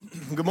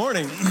Good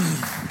morning.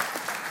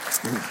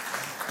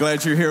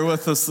 Glad you're here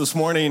with us this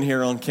morning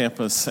here on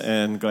campus,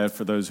 and glad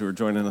for those who are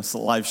joining us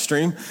live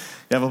stream. You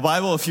have a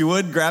Bible, if you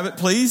would, grab it,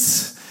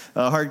 please.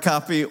 A hard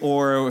copy,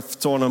 or if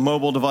it's on a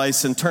mobile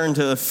device, and turn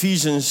to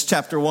Ephesians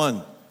chapter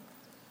 1.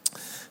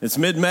 It's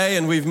mid-May,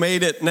 and we've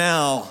made it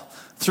now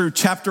through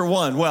chapter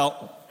 1.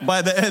 Well,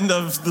 by the end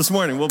of this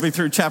morning, we'll be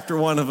through chapter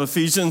 1 of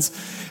Ephesians.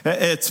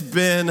 It's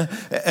been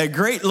a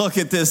great look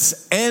at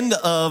this end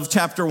of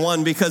chapter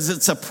 1 because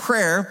it's a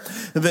prayer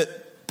that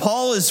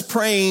Paul is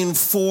praying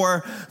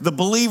for the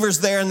believers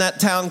there in that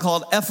town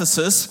called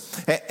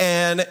Ephesus.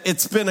 And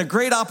it's been a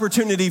great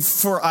opportunity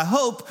for, I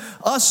hope,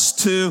 us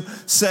to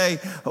say,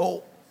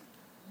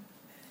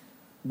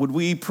 would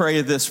we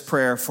pray this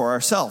prayer for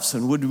ourselves?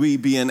 And would we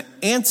be an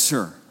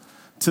answer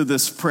to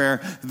this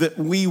prayer, that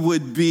we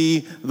would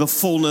be the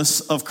fullness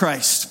of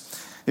Christ?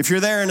 If you're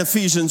there in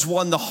Ephesians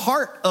 1, the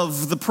heart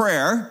of the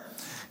prayer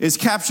is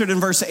captured in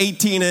verse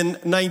 18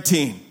 and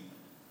 19,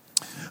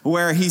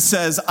 where he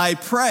says, I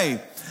pray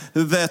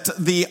that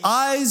the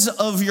eyes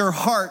of your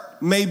heart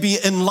may be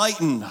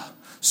enlightened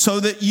so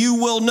that you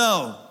will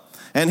know.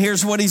 And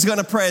here's what he's going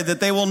to pray, that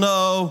they will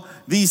know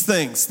these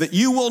things, that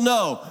you will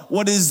know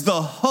what is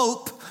the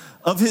hope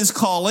of his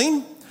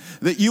calling,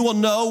 that you will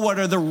know what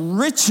are the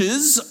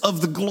riches of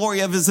the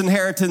glory of his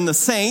inheritance in the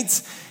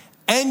saints,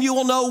 and you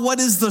will know what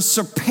is the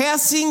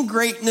surpassing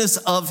greatness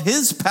of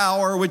his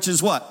power, which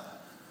is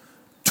what?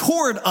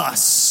 Toward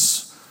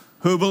us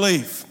who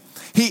believe.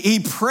 He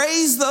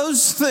prays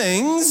those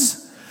things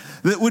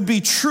that would be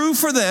true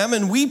for them,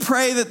 and we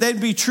pray that they'd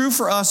be true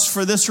for us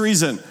for this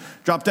reason.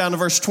 Drop down to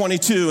verse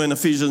 22 in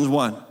Ephesians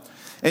 1.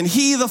 And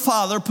he, the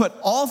Father, put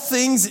all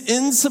things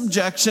in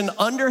subjection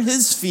under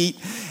his feet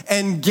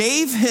and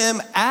gave him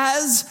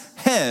as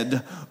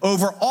head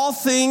over all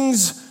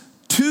things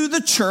to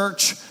the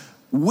church,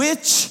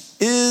 which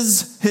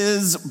is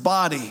his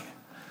body,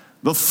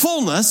 the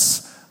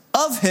fullness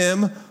of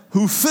him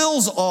who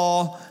fills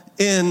all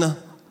in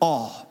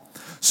all.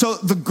 So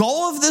the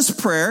goal of this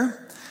prayer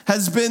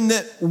has been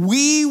that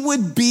we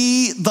would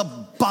be the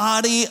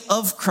body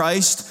of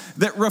Christ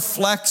that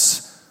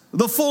reflects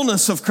the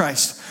fullness of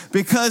Christ,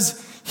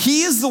 because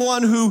he is the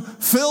one who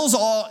fills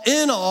all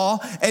in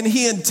all, and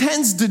he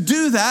intends to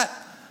do that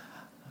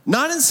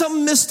not in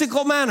some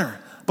mystical manner,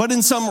 but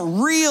in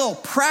some real,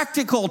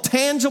 practical,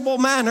 tangible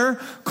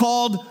manner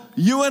called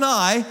you and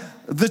I,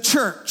 the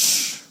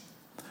church,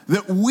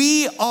 that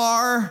we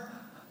are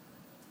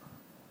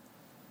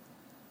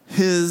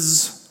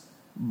his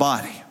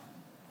body.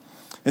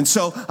 And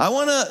so I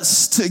want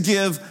us to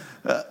give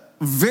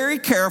very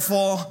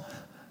careful,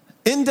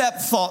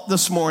 in-depth thought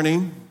this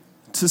morning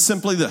to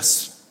simply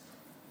this: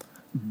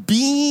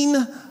 being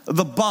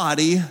the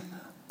body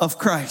of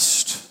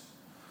Christ.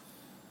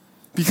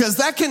 Because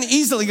that can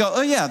easily go,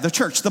 oh yeah, the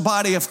church, the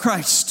body of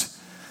Christ.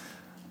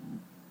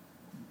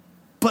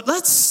 But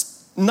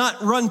let's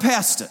not run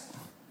past it.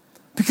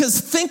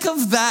 Because think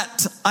of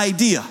that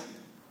idea.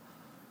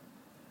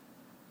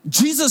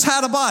 Jesus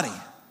had a body,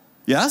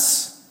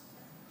 yes?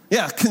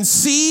 Yeah,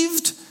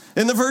 conceived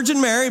in the Virgin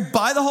Mary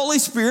by the Holy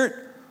Spirit,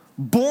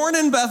 born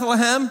in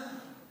Bethlehem,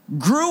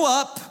 grew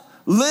up,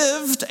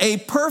 lived a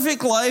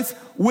perfect life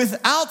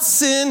without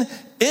sin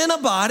in a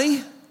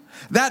body.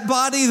 That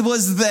body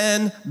was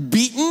then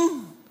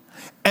beaten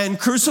and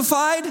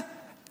crucified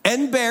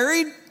and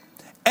buried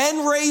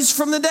and raised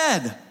from the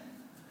dead.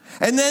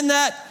 And then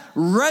that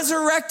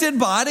resurrected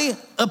body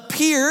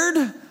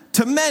appeared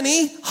to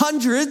many,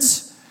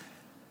 hundreds,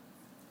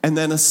 and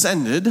then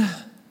ascended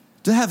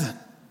to heaven.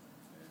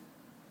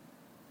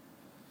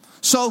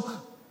 So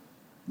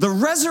the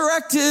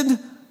resurrected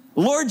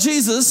Lord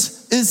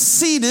Jesus is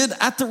seated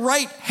at the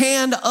right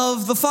hand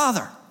of the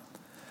Father.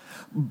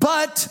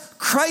 But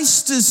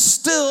Christ is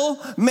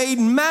still made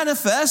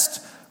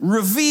manifest,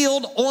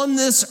 revealed on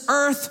this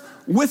earth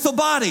with a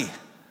body.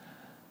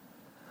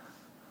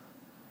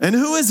 And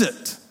who is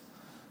it?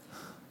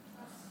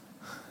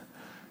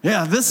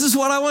 Yeah, this is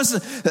what I want to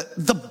say.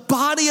 The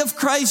body of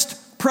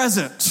Christ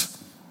present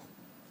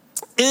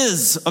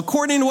is,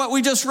 according to what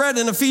we just read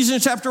in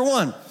Ephesians chapter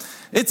 1,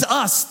 it's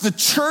us, the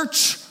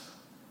church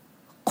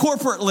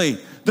corporately,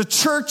 the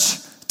church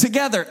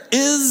together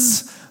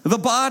is the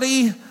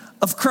body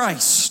of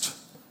Christ.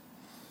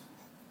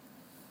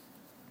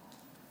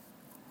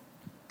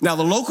 Now,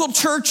 the local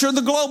church or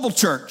the global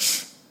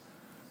church?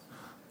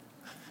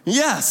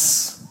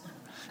 Yes.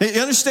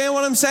 You understand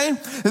what I'm saying?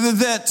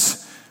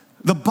 That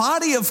the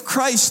body of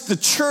Christ, the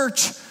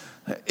church,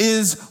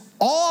 is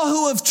all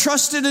who have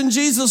trusted in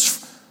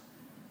Jesus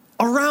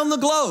around the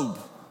globe.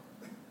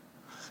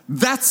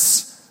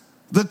 That's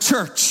the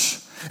church.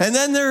 And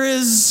then there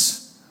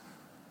is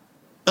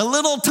a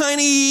little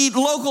tiny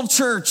local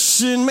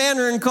church in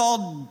Mandarin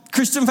called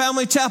Christian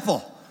Family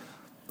Chapel.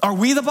 Are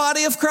we the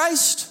body of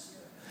Christ?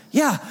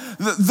 Yeah.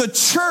 The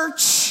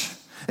church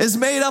is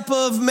made up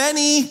of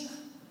many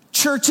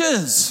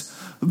churches.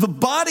 The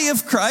body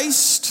of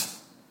Christ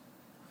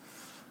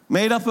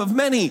made up of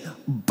many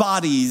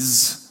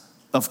bodies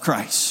of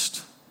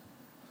Christ.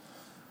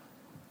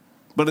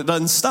 But it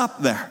doesn't stop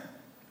there.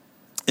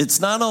 It's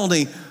not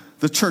only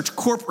the church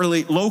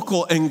corporately,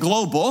 local, and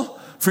global,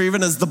 for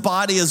even as the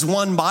body is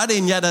one body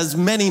and yet has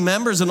many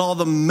members, and all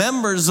the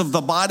members of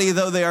the body,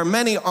 though they are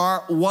many,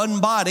 are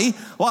one body.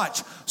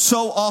 Watch.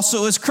 So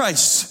also is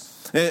Christ.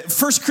 1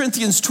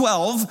 Corinthians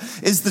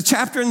 12 is the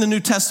chapter in the New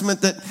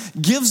Testament that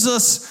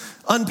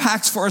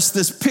unpacks for us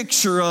this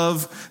picture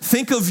of,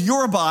 think of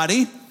your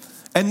body,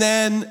 and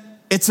then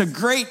it's a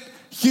great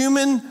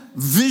human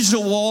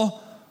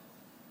visual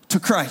to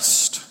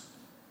Christ.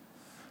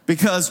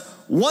 Because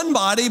one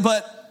body,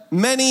 but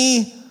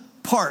many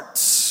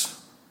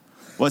parts.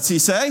 What's he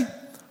say?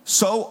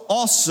 So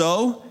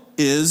also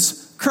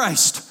is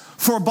Christ.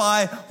 For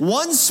by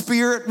one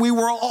Spirit we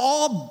were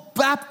all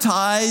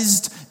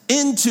baptized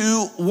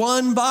into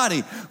one body,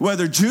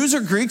 whether Jews or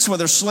Greeks,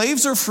 whether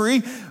slaves or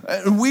free,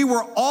 we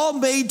were all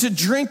made to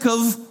drink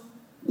of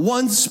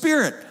one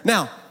Spirit.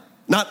 Now,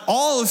 not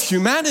all of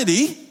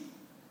humanity,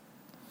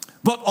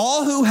 but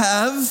all who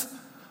have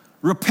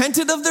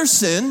repented of their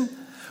sin,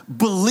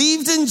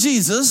 believed in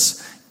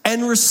Jesus,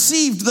 and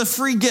received the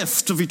free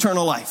gift of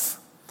eternal life.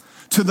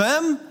 To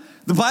them,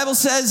 the Bible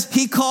says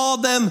he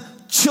called them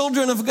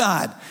children of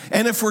God.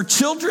 And if we're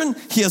children,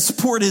 he has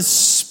poured his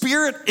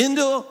Spirit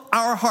into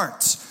our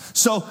hearts,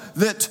 so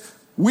that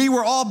we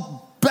were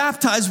all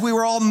baptized, we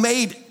were all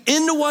made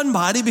into one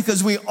body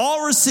because we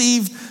all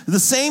received the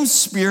same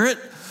Spirit.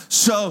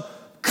 So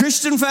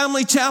Christian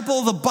Family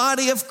Chapel, the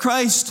body of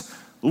Christ,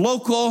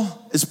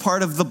 local is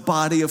part of the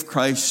body of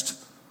Christ,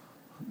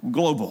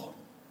 global.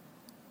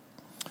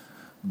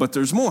 But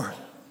there's more.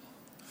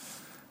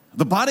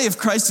 The body of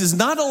Christ is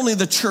not only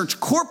the church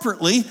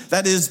corporately,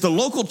 that is the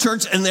local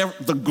church and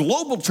the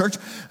global church.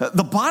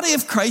 The body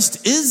of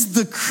Christ is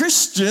the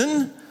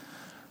Christian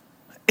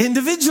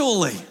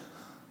individually.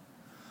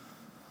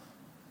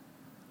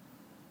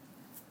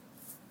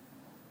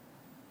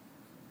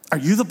 Are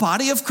you the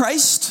body of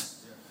Christ?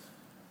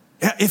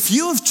 If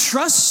you have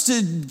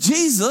trusted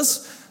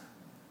Jesus,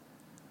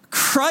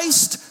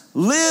 Christ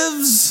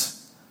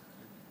lives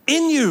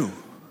in you.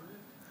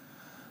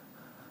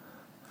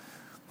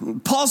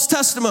 Paul's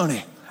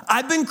testimony,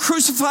 I've been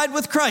crucified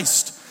with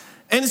Christ,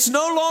 and it's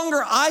no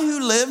longer I who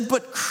live,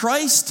 but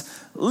Christ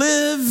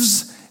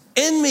lives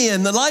in me.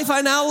 And the life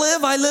I now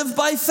live, I live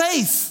by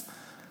faith.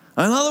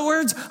 In other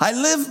words, I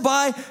live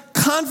by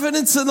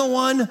confidence in the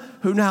one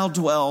who now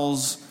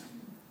dwells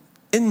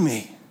in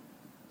me.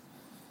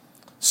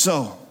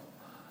 So,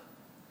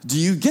 do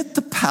you get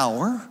the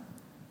power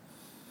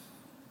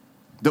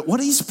that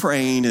what he's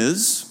praying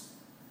is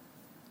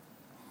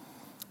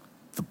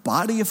the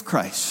body of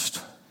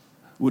Christ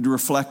would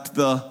reflect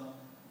the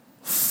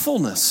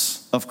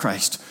fullness of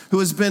Christ, who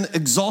has been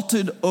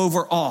exalted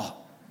over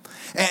all.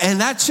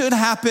 And that should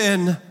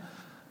happen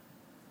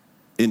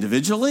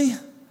individually,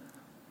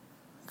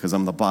 because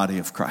I'm the body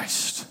of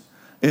Christ.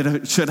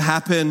 It should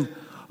happen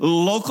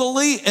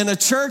locally in a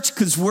church,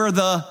 because we're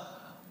the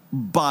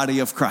body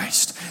of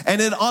Christ.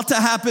 And it ought to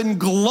happen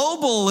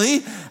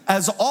globally,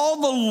 as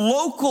all the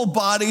local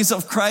bodies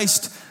of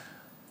Christ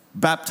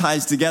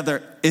baptized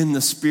together in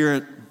the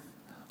Spirit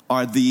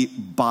are the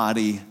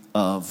body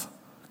of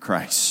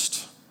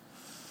Christ.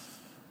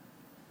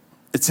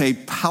 It's a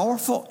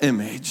powerful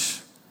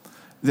image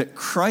that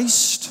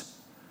Christ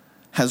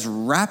has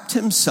wrapped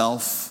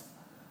himself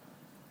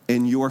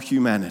in your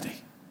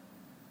humanity.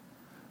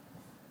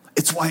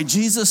 It's why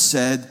Jesus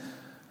said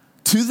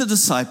to the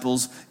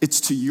disciples,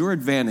 it's to your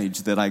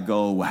advantage that I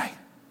go away.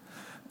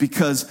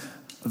 Because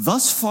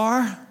thus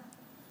far,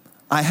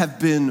 I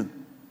have been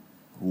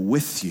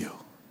with you.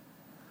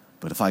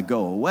 But if I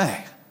go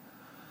away,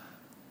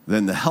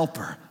 then the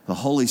Helper, the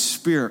Holy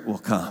Spirit, will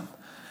come.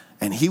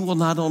 And he will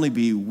not only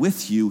be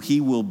with you,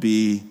 he will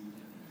be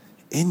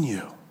in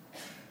you.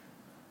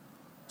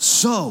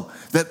 So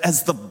that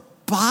as the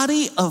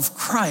body of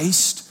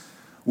Christ,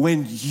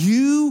 when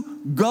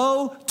you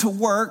go to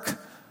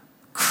work,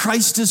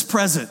 Christ is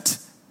present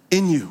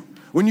in you.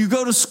 When you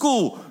go to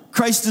school,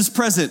 Christ is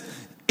present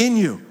in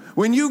you.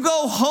 When you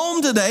go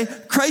home today,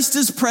 Christ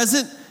is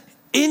present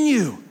in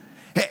you.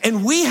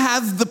 And we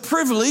have the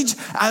privilege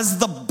as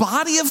the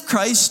body of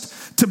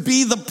Christ to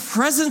be the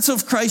presence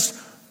of Christ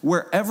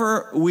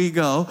wherever we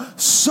go,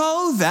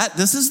 so that,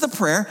 this is the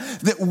prayer,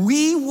 that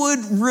we would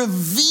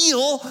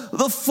reveal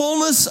the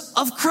fullness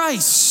of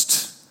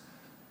Christ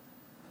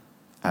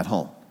at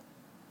home,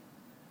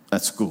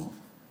 at school,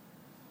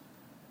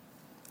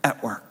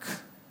 at work,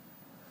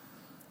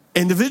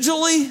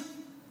 individually,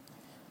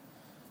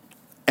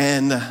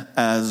 and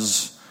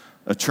as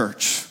a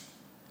church.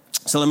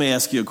 So let me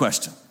ask you a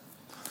question.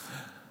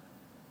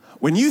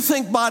 When you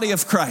think body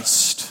of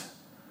Christ,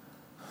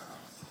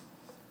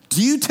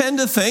 do you tend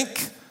to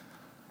think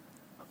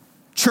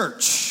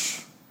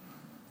church,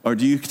 or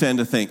do you tend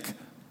to think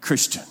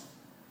Christian,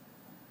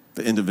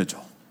 the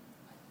individual?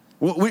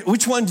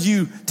 Which one do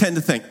you tend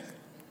to think?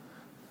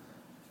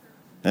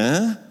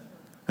 Yeah.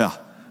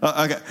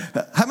 Okay.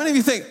 How many of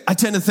you think, I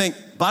tend to think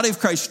body of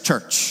Christ,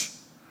 church?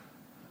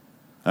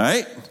 All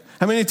right.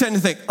 How many tend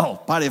to think,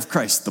 oh, body of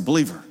Christ, the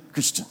believer,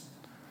 Christian?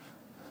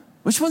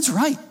 Which one's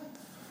right?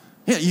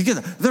 Yeah, you get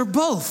that. They're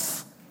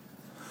both.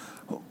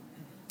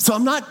 So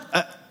I'm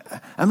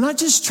not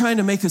just trying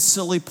to make a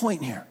silly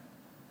point here.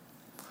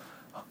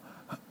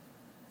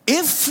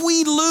 If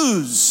we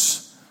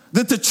lose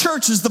that the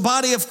church is the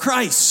body of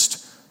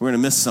Christ, we're going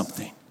to miss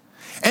something.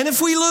 And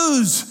if we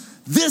lose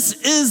this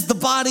is the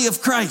body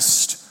of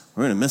Christ,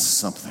 we're going to miss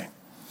something.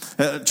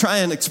 Try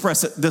and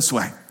express it this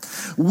way.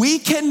 We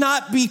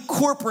cannot be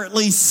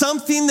corporately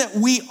something that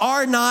we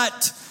are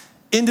not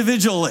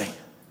individually.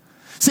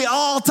 See,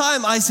 all the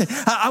time I say,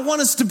 I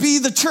want us to be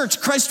the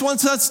church. Christ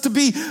wants us to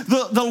be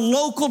the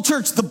local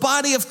church, the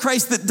body of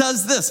Christ that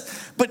does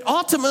this. But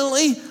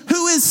ultimately,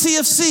 who is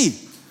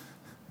CFC?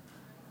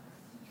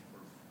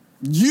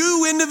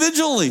 You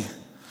individually,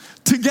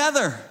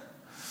 together.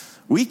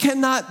 We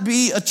cannot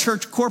be a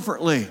church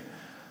corporately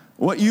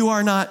what you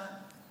are not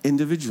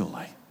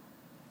individually.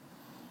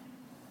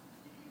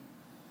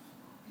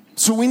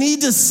 So we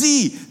need to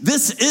see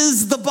this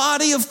is the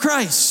body of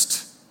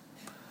Christ.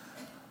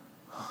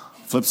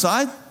 Flip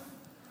side,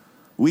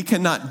 we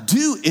cannot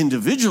do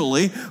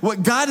individually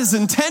what God has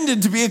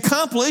intended to be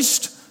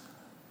accomplished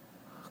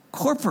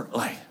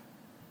corporately.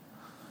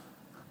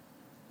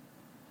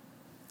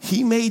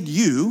 He made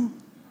you,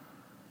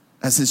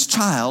 as his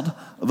child,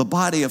 the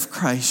body of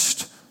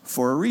Christ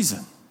for a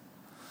reason.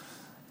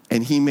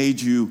 And he made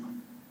you,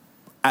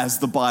 as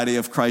the body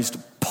of Christ,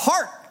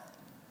 part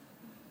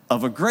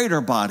of a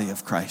greater body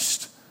of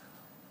Christ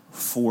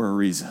for a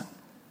reason.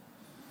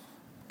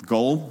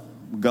 Goal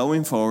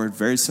going forward,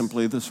 very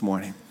simply this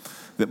morning,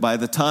 that by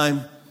the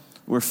time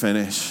we're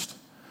finished,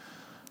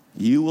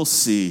 you will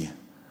see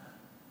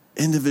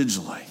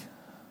individually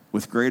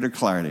with greater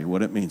clarity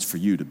what it means for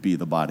you to be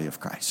the body of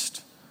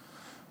Christ.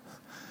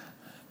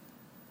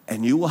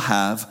 And you will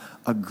have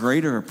a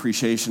greater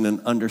appreciation and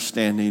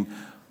understanding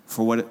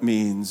for what it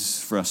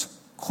means for us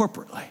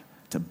corporately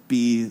to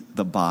be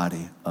the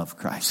body of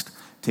Christ.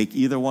 Take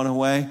either one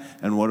away,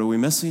 and what are we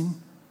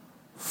missing?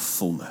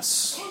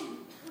 Fullness.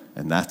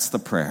 And that's the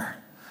prayer,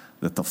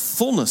 that the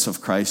fullness of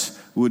Christ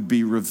would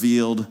be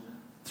revealed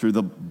through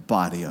the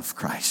body of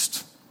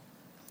Christ.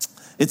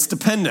 It's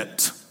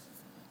dependent.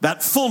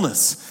 That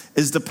fullness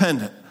is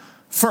dependent.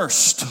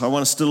 First, I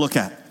want us to look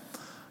at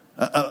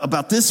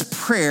about this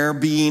prayer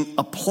being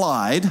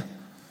applied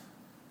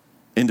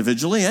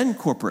individually and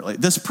corporately.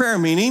 This prayer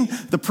meaning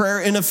the prayer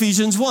in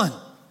Ephesians 1.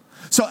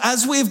 So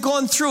as we've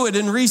gone through it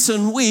in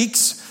recent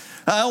weeks,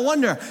 I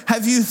wonder,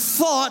 have you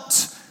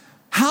thought,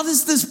 how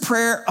does this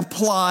prayer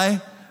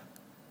apply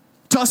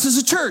to us as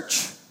a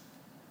church?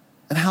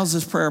 And how does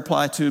this prayer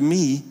apply to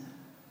me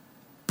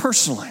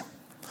personally?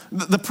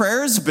 The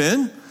prayer has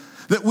been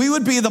that we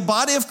would be the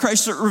body of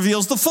Christ that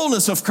reveals the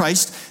fullness of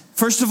Christ,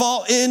 first of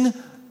all, in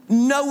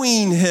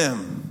knowing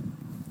him.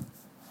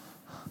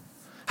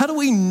 How do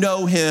we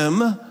know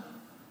him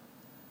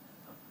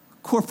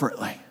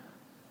corporately?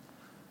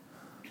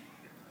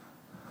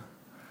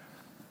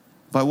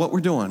 By what we're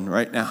doing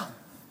right now.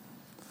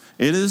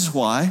 It is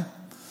why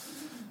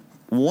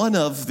one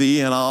of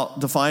the, and I'll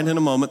define in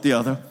a moment the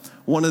other,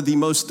 one of the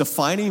most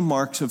defining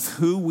marks of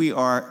who we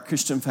are at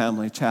Christian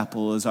Family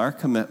Chapel is our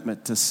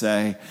commitment to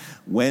say,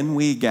 when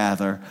we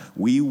gather,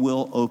 we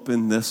will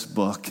open this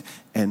book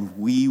and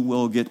we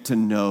will get to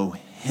know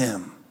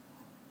him.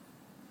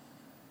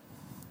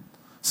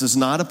 This is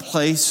not a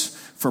place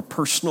for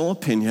personal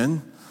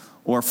opinion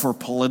or for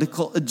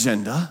political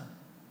agenda.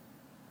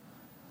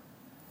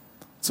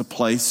 It's a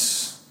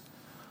place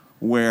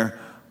where,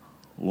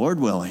 Lord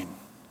willing,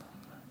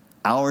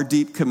 our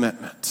deep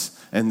commitment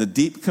and the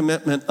deep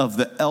commitment of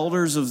the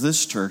elders of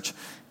this church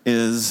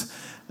is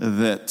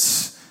that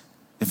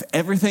if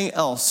everything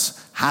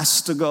else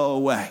has to go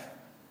away,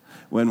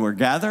 when we're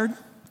gathered,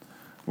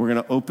 we're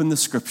going to open the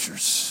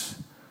scriptures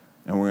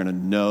and we're going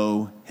to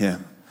know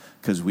him,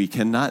 because we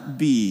cannot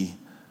be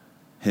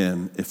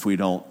him if we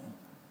don't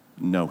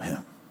know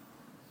him.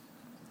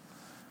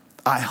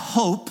 I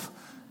hope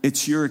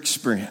it's your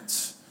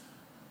experience,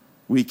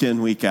 week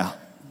in, week out,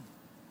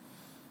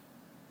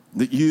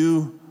 that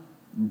you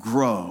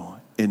grow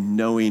in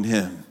knowing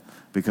him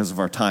because of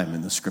our time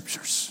in the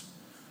scriptures.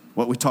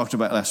 What we talked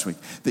about last week,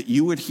 that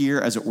you would hear,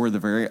 as it were, the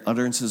very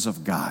utterances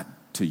of God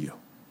to you.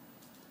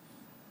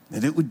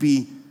 That it would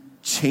be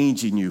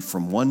changing you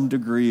from one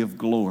degree of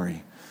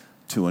glory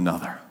to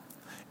another.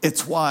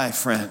 It's why,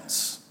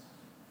 friends,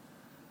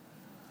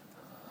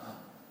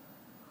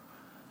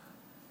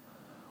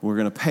 we're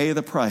going to pay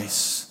the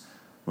price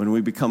when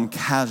we become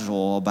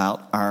casual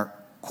about our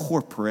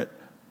corporate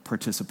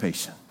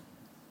participation.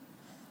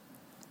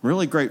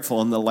 Really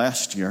grateful in the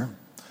last year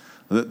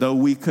that though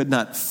we could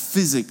not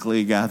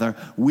physically gather,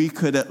 we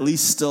could at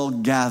least still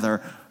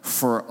gather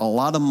for a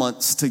lot of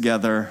months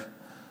together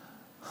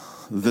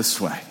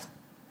this way.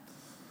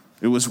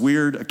 It was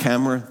weird, a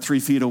camera 3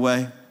 feet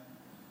away.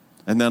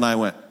 And then I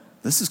went,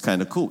 this is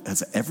kind of cool,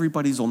 as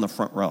everybody's on the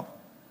front row.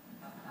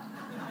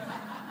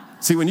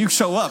 See, when you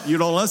show up, you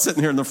don't sit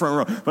in here in the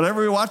front row. But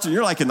everybody watching,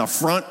 you're like in the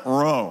front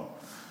row.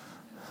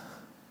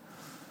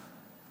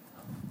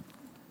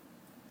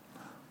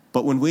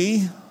 But when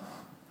we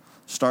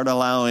Start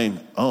allowing,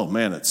 oh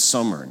man, it's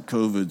summer and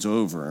COVID's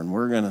over and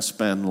we're going to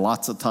spend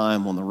lots of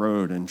time on the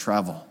road and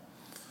travel.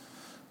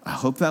 I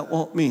hope that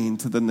won't mean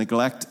to the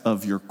neglect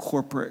of your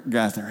corporate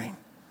gathering,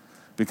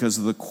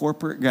 because the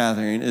corporate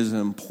gathering is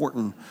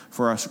important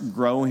for us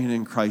growing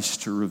in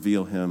Christ to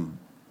reveal him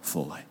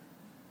fully.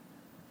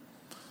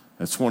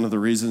 That's one of the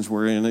reasons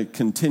we're going to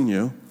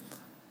continue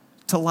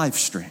to live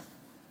stream.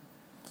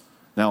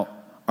 Now,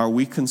 are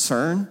we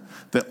concerned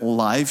that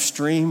live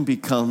stream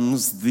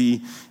becomes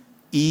the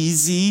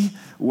easy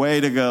way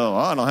to go? Oh,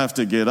 I don't have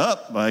to get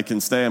up. I can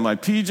stay in my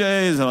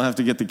PJs. I don't have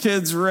to get the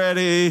kids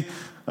ready.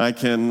 I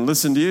can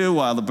listen to you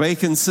while the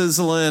bacon's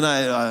sizzling.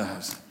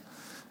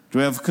 Do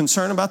we have a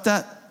concern about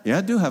that? Yeah,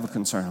 I do have a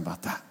concern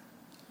about that.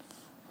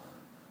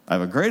 I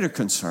have a greater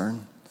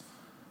concern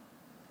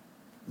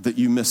that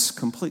you miss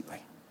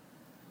completely.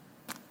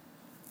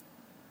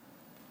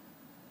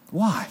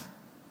 Why?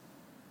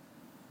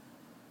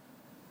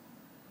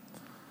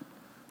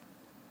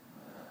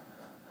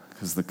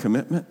 Because the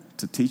commitment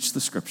to teach the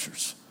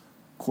scriptures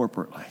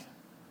corporately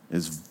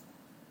is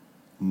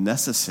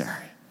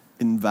necessary,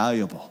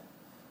 invaluable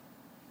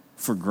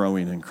for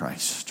growing in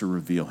Christ, to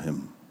reveal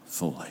him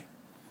fully.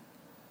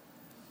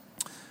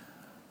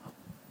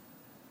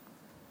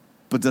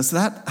 But does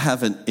that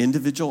have an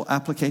individual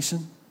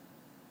application?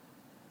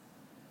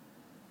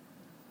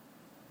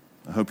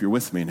 I hope you're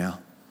with me now.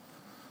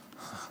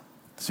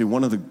 See,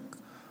 one of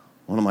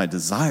my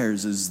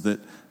desires is that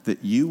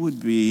you would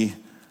be,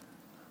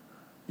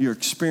 your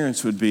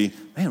experience would be,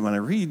 man, when I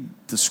read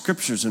the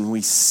scriptures and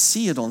we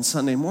see it on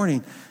Sunday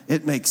morning,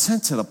 it makes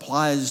sense, it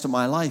applies to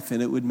my life,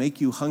 and it would make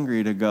you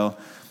hungry to go,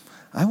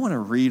 I want to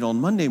read on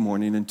Monday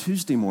morning and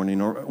Tuesday morning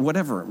or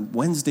whatever,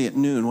 Wednesday at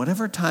noon,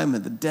 whatever time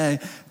of the day,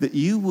 that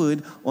you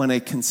would, on a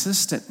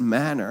consistent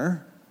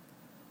manner,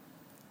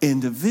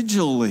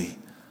 individually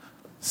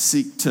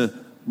seek to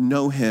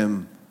know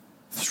him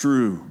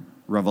through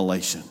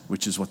revelation,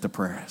 which is what the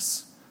prayer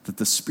is. That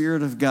the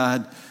Spirit of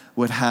God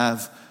would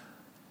have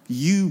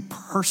you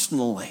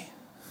personally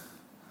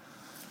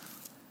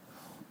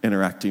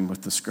interacting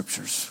with the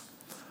scriptures.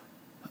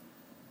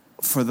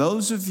 For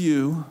those of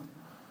you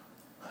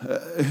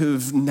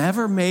who've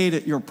never made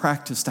it your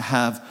practice to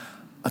have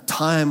a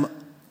time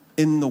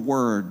in the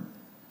Word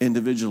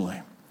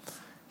individually,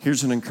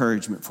 here's an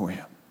encouragement for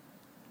you.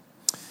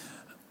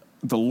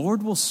 The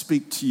Lord will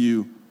speak to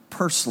you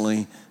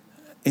personally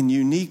in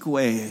unique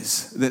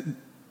ways that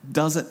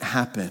doesn't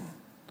happen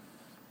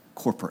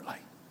corporately.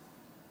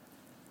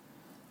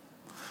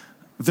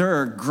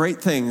 There are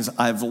great things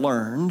I've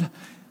learned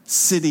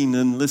sitting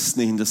and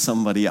listening to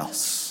somebody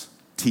else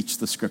teach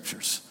the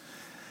scriptures.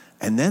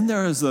 And then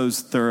there are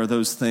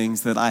those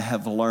things that I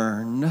have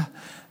learned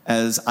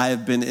as I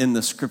have been in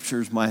the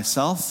scriptures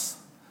myself.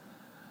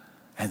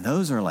 And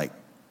those are like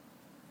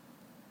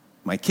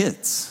my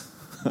kids.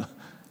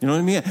 You know what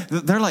I mean?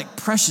 They're like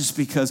precious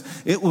because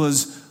it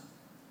was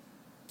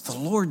the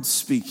Lord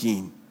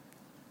speaking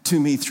to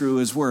me through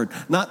his word,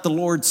 not the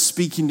Lord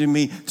speaking to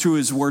me through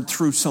his word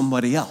through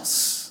somebody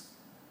else.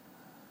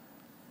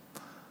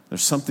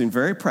 There's something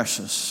very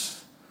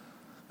precious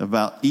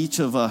about each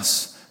of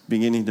us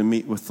beginning to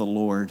meet with the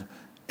Lord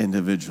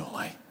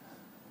individually.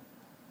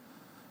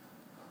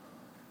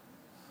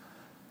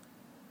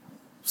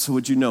 So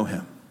would you know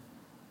him,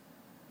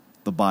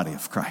 the body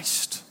of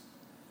Christ,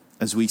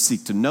 as we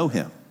seek to know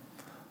him,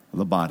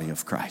 the body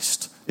of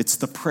Christ? It's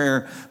the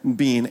prayer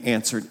being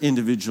answered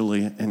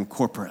individually and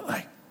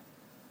corporately.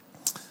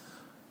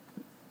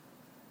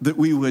 That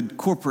we would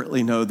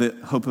corporately know the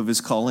hope of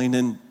his calling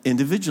and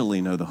individually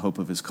know the hope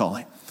of his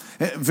calling.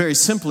 Very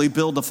simply,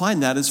 Bill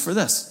defined that as for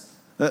this.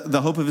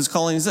 The hope of his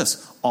calling is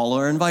this: all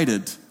are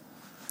invited.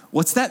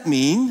 What's that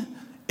mean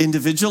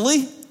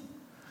individually?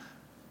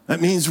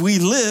 That means we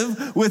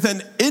live with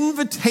an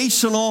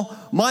invitational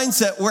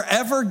mindset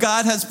wherever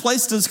God has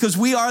placed us, because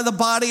we are the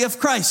body of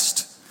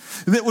Christ.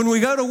 That when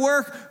we go to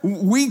work,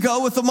 we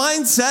go with the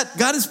mindset,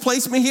 God has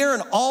placed me here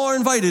and all are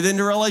invited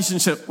into a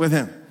relationship with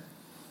him.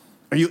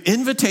 Are you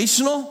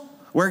invitational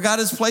where God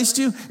has placed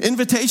you?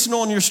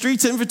 Invitational in your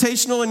streets,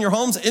 invitational in your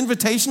homes,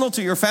 invitational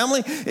to your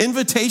family,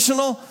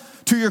 invitational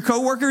to your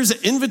coworkers,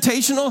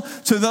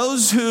 invitational to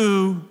those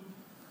who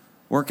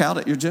work out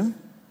at your gym?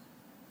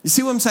 You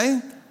see what I'm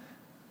saying?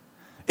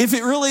 If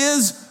it really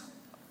is,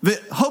 the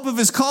hope of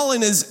his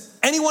calling is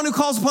anyone who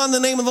calls upon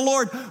the name of the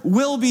Lord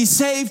will be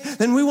saved,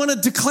 then we want to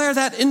declare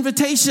that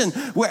invitation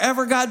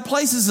wherever God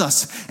places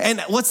us.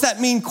 And what's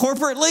that mean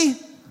corporately?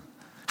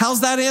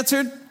 How's that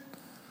answered?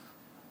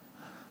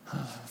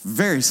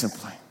 Very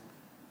simply,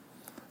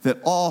 that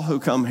all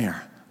who come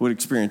here would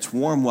experience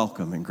warm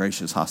welcome and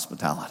gracious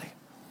hospitality.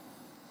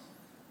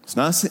 It's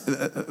not.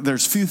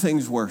 There's few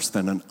things worse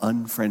than an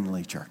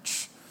unfriendly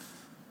church,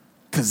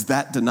 because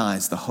that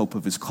denies the hope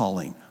of his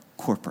calling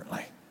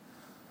corporately.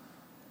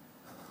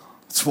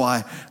 That's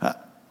why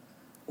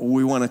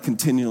we want to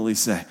continually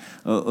say,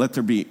 let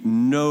there be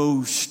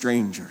no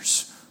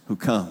strangers who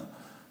come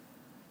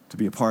to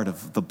be a part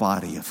of the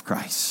body of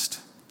Christ.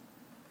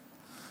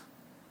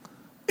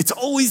 It's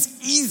always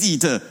easy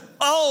to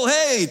oh,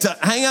 hey, to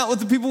hang out with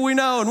the people we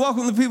know and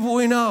welcome the people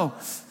we know.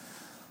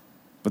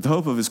 But the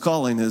hope of his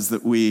calling is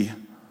that we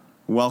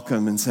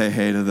welcome and say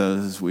hey to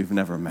those we've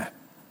never met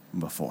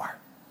before.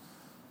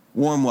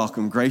 Warm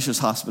welcome, gracious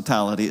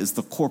hospitality is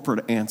the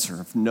corporate answer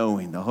of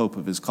knowing the hope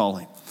of his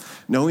calling.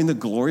 Knowing the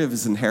glory of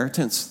his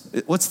inheritance.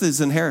 What's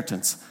his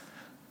inheritance?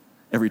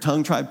 Every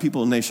tongue, tribe,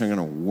 people, and nation are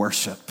going to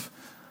worship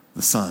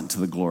the Son to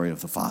the glory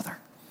of the Father.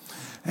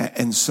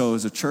 And so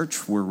as a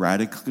church, we're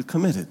radically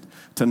committed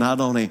to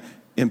not only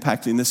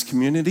impacting this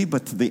community,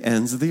 but to the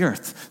ends of the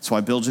earth. That's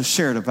why Bill just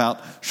shared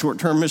about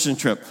short-term mission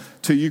trip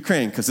to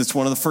Ukraine, because it's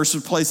one of the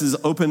first places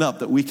open up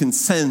that we can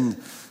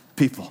send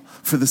people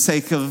for the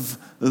sake of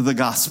the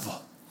gospel.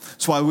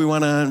 That's why we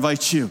want to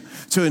invite you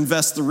to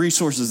invest the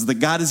resources that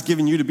God has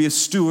given you to be a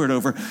steward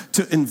over,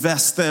 to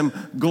invest them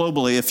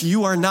globally. If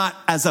you are not,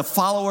 as a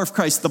follower of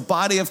Christ, the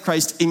body of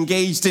Christ,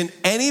 engaged in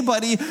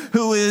anybody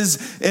who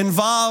is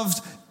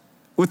involved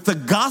with the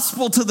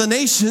gospel to the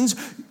nations,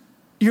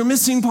 you're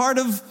missing part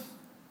of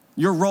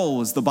your role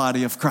as the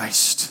body of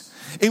Christ.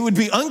 It would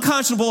be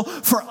unconscionable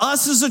for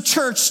us as a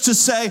church to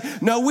say,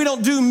 no, we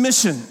don't do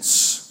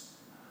missions.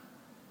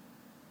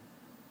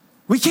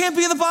 We can't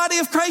be the body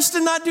of Christ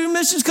and not do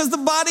missions, because the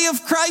body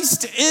of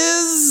Christ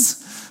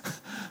is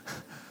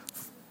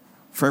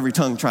for every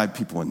tongue, tribe,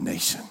 people, and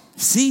nation.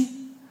 You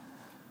see?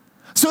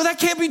 So that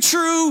can't be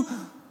true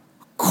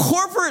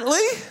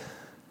corporately.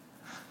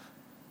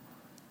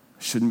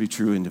 Shouldn't be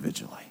true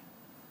individually.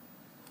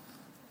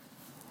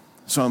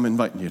 So I'm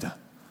inviting you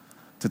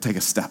to take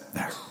a step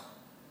there.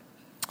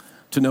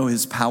 To know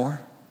his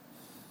power.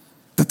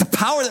 That the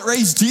power that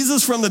raised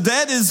Jesus from the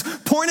dead is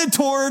pointed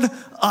toward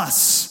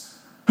us.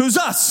 Who's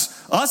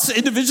us? Us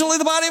individually,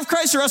 the body of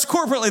Christ, or us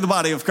corporately, the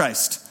body of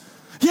Christ?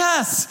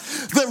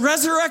 Yes, the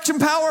resurrection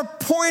power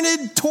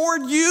pointed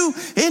toward you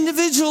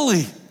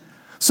individually.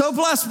 So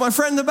blessed. My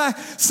friend in the back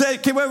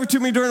came over to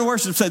me during the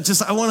worship, said,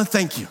 I want to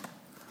thank you.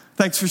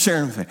 Thanks for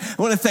sharing with me.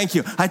 I want to thank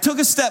you. I took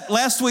a step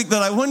last week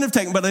that I wouldn't have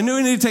taken, but I knew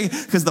I needed to take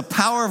it because the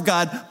power of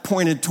God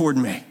pointed toward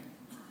me.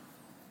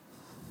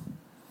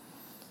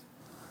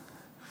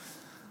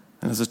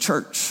 And as a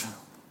church,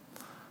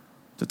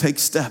 to take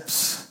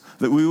steps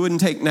that we wouldn't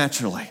take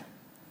naturally,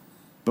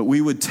 but we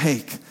would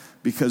take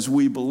because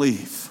we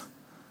believe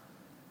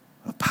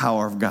the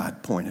power of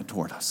God pointed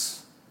toward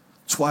us.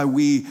 That's why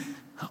we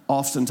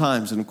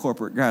oftentimes in a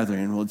corporate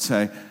gathering would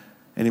say,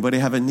 anybody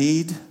have a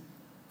need?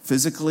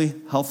 Physically,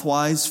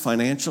 health-wise,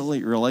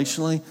 financially,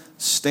 relationally,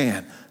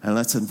 stand and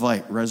let's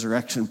invite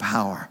resurrection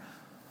power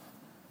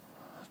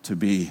to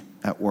be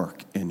at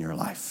work in your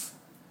life.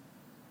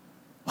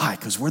 Why?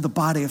 Because we're the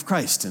body of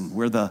Christ, and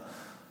we're the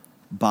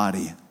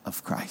body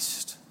of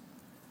Christ.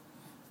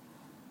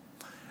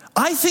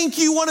 I think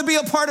you want to be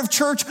a part of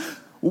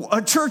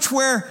a church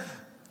where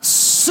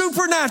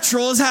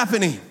supernatural is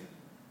happening.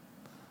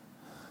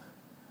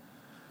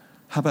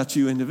 How about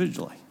you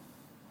individually?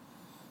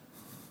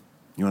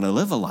 You want to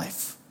live a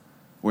life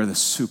where the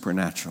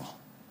supernatural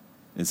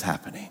is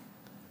happening.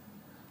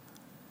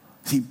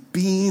 See,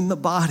 being the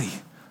body,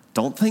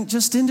 don't think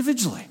just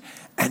individually,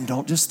 and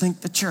don't just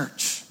think the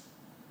church.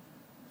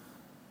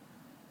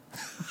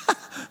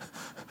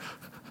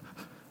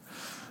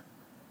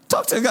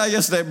 Talked to a guy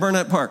yesterday at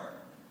Burnett Park,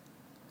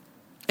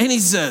 and he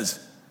says,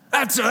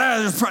 and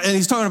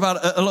he's talking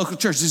about a local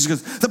church. He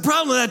goes, the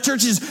problem with that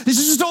church is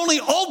just only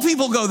old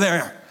people go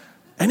there.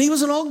 And he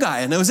was an old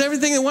guy, and it was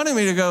everything that wanted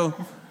me to go,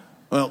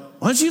 well,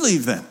 why don't you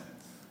leave then?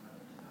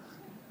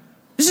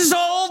 It's just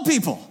all old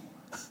people.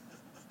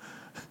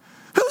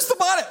 Who's the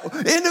body?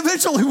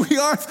 Individually, we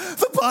are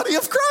the body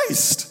of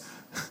Christ.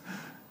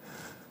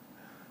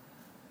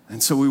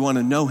 And so we want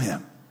to know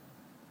him,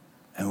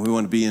 and we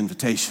want to be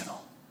invitational,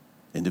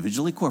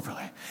 individually,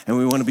 corporately. And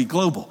we want to be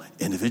global,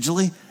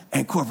 individually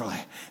and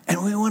corporately.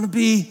 And we want to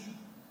be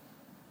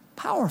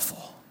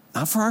powerful,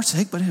 not for our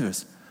sake, but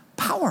his.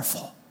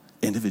 Powerful,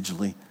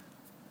 individually,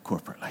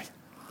 corporately.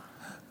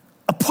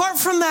 Apart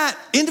from that,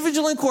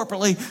 individually and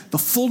corporately, the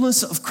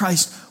fullness of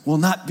Christ will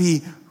not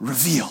be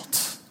revealed.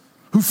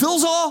 Who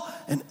fills all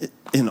and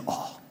in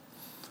all.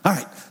 All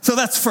right, so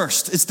that's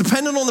first. It's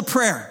dependent on the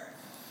prayer.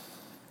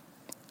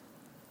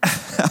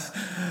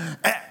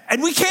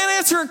 And we can't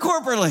answer it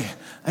corporately.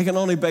 I can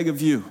only beg of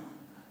you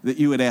that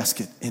you would ask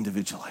it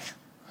individually.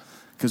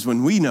 Because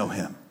when you know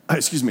him,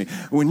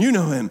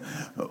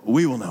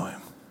 we will know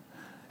him.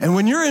 And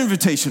when you're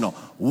invitational,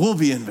 we'll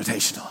be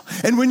invitational.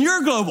 And when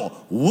you're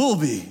global, we'll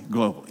be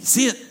global. You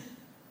see it?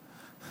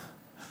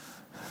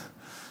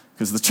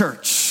 Because the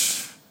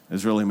church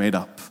is really made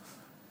up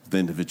of the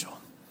individual.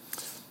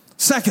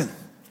 Second,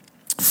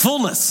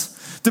 fullness.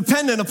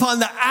 Dependent upon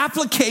the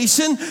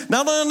application,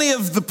 not only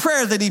of the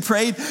prayer that he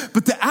prayed,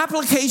 but the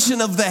application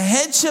of the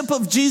headship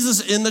of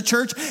Jesus in the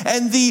church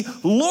and the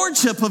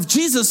lordship of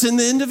Jesus in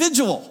the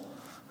individual.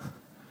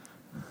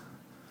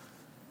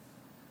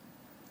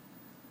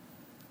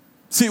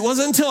 See, it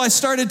wasn't until I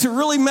started to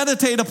really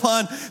meditate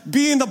upon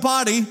being the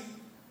body, I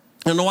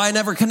don't know why I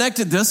never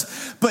connected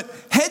this, but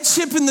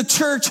headship in the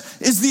church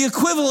is the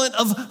equivalent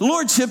of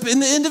lordship in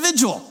the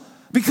individual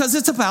because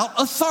it's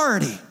about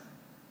authority.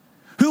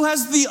 Who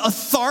has the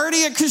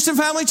authority at Christian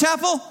Family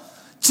Chapel?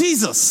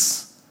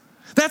 Jesus.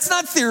 That's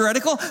not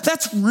theoretical.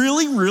 That's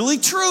really, really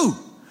true.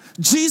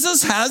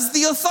 Jesus has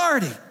the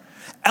authority.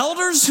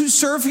 Elders who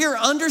serve here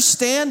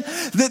understand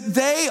that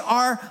they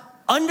are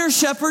under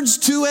shepherds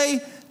to a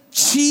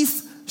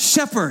chief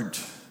shepherd.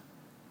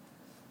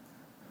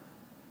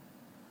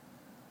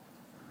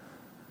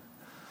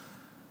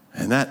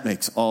 And that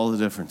makes all the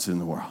difference in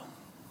the world.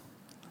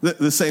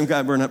 The same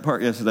guy, Burnett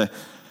Park, yesterday,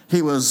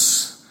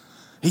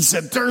 he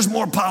said, there's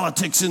more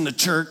politics in the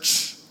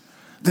church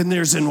than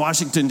there's in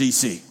Washington,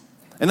 D.C.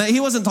 And he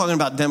wasn't talking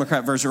about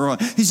Democrat versus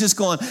Republican. He's just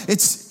going,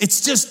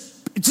 it's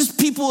just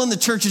people in the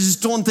churches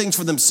just doing things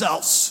for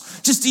themselves.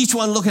 Just each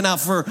one looking out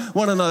for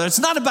one another. It's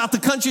not about the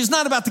country. It's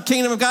not about the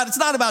kingdom of God. It's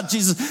not about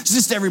Jesus. It's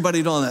just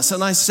everybody doing this.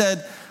 And I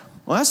said,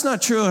 well, that's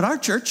not true at our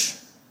church.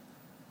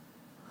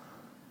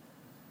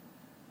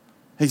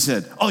 He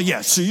said, oh,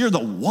 yeah, so you're the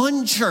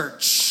one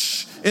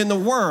church in the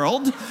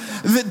world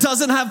that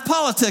doesn't have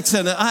politics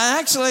in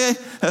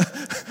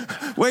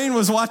it. Wayne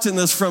was watching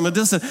this from a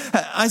distance.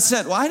 I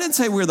said, well, I didn't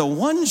say we're the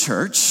one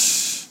church.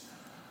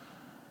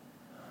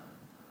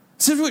 I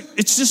said,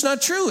 it's just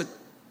not true at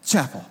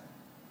Chapel.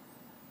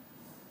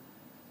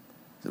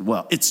 I said,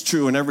 well, it's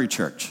true in every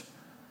church.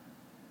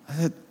 I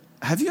said,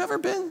 have you ever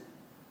been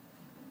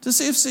to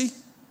CFC?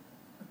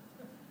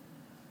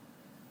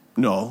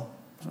 No.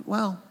 I said,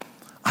 well,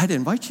 I'd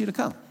invite you to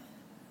come.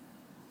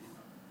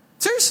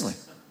 Seriously.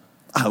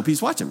 I hope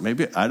he's watching.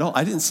 Maybe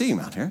I didn't see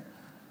him out here.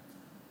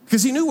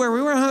 Because he knew where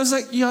we were, and I was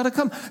like, you ought to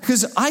come.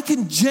 Because I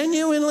can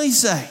genuinely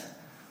say,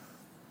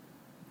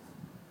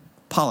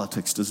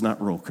 politics does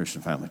not rule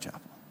Christian Family Chapel.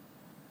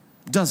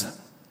 It doesn't.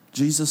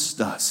 Jesus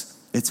does.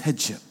 It's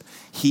headship.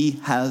 He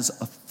has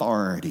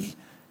authority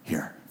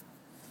here.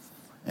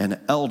 And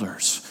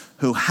elders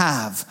who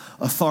have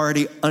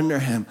authority under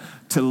him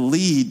to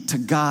lead, to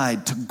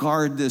guide, to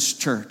guard this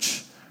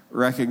church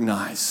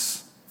recognize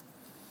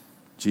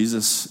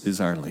Jesus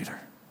is our leader.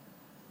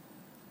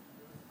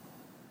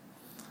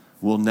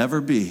 We'll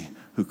never be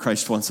who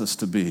Christ wants us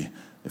to be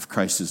if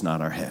Christ is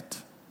not our head.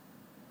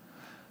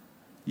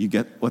 You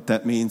get what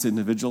that means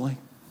individually?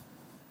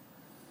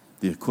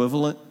 The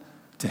equivalent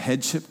to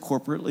headship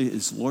corporately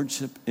is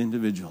lordship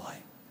individually.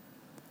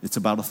 It's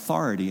about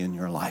authority in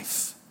your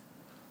life.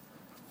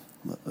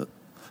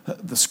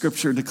 The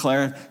scripture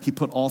declared he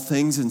put all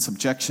things in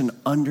subjection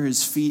under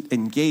his feet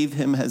and gave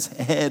him his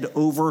head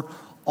over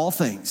all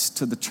things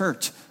to the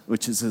church,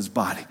 which is his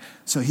body.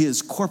 So he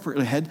is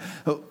corporately head.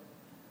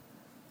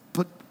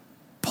 But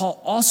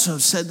Paul also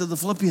said to the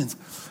Philippians,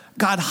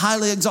 God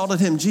highly exalted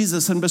him,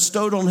 Jesus, and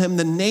bestowed on him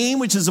the name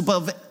which is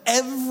above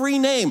every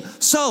name,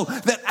 so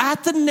that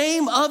at the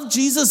name of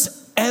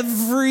Jesus,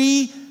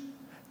 every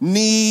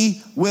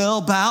knee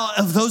will bow,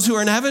 of those who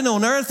are in heaven,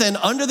 on earth, and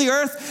under the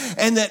earth,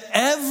 and that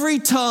every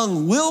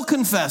tongue will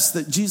confess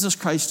that Jesus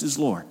Christ is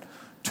Lord,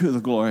 to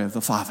the glory of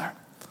the Father.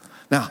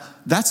 Now,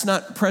 that's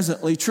not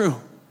presently true.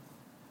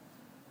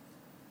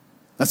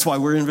 That's why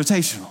we're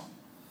invitational.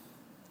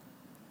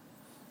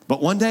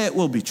 But one day it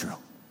will be true.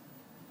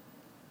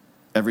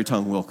 Every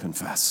tongue will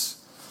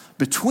confess.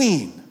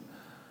 Between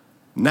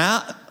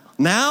now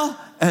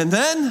and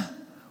then,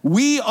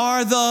 we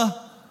are the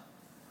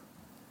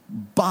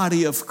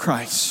body of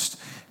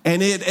Christ.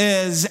 And it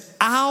is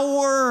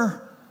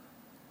our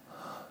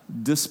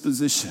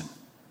disposition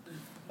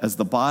as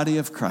the body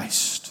of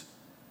Christ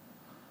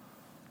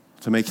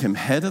to make him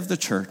head of the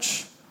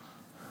church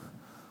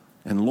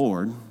and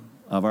Lord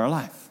of our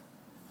life.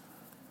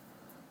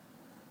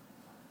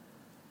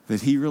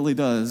 That he really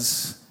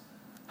does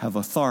have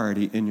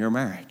authority in your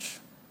marriage.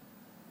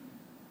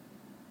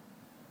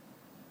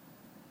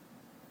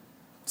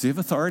 Does he have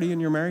authority in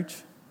your marriage?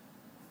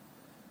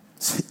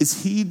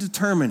 Is he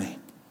determining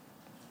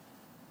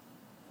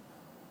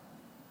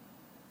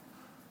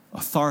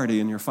authority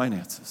in your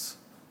finances?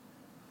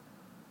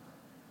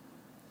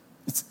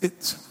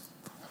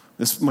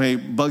 This may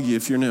bug you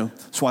if you're new.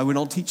 That's why we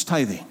don't teach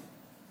tithing.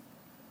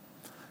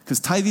 Because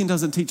tithing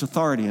doesn't teach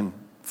authority in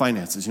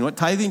finances. You know what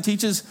tithing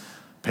teaches?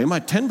 Pay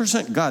my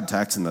 10% God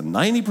tax and the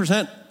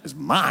 90% is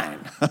mine.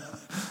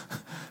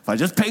 If I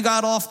just pay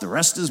God off, the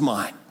rest is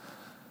mine.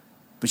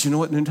 But you know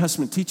what New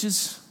Testament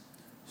teaches?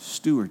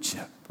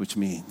 Stewardship, which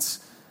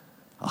means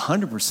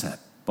 100%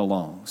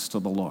 belongs to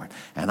the Lord.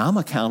 And I'm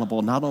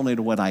accountable not only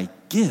to what I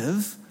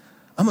give,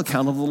 I'm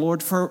accountable to the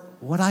Lord for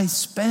what I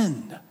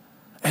spend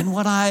and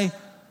what I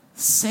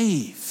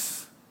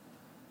save.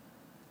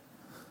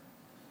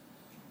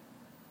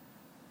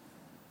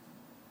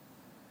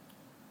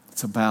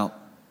 It's about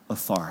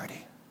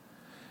authority.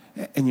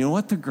 And you know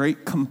what the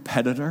great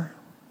competitor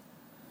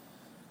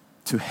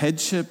to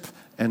headship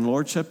and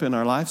lordship in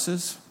our lives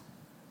is?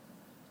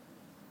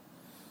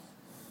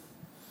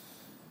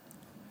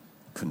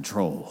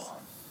 Control.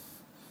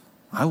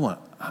 I want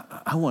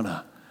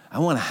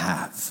to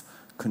have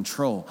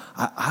control.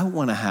 I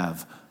want to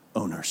have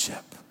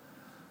ownership.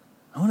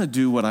 I want to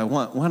do what I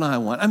want when I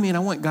want. I mean, I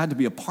want God to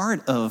be a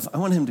part of. I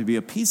want him to be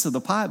a piece of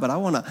the pie, but I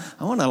want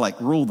to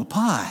like rule the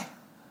pie.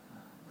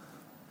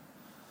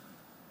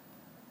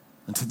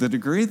 And to the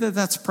degree that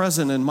that's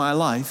present in my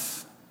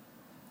life,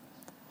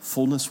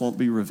 fullness won't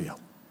be revealed.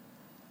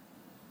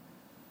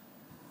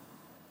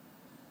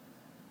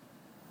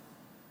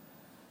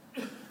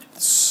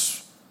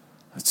 It's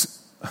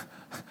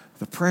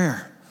the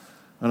prayer.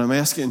 And I'm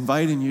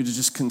inviting you to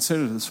just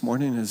consider this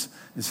morning is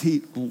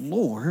He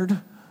Lord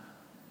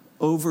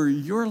over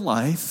your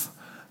life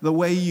the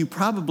way you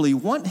probably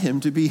want Him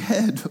to be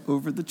head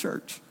over the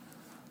church.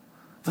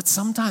 But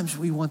sometimes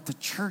we want the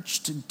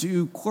church to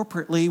do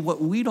corporately what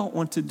we don't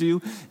want to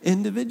do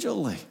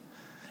individually.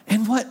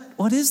 And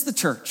what is the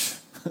church?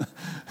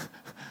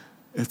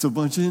 It's a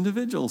bunch of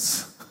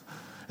individuals.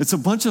 It's a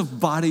bunch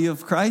of body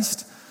of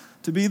Christ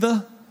to be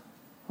the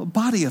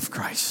body of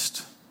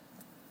Christ.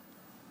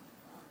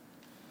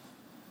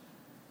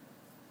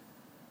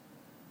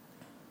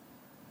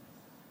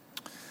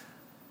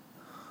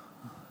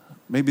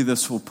 Maybe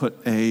this will put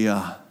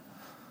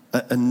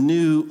a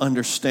new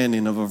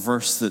understanding of a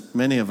verse that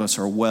many of us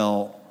are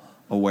well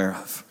aware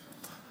of.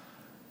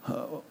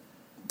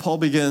 Paul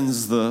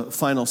begins the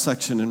final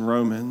section in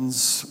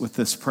Romans with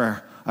this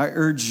prayer. I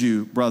urge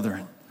you,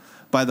 brethren,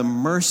 by the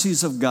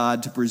mercies of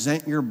God, to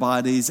present your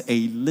bodies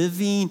a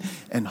living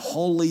and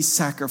holy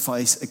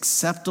sacrifice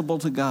acceptable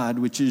to God,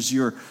 which is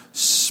your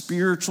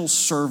spiritual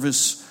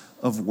service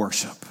of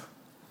worship.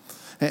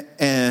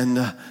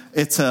 And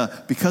it's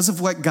because of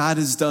what God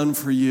has done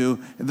for you,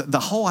 the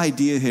whole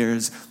idea here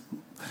is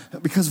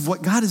because of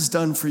what God has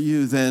done for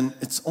you, then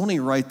it's only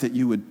right that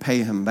you would pay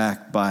Him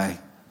back by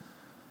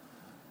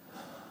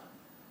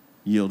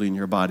yielding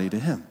your body to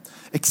Him.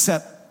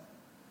 Except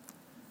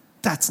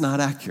that's not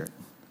accurate.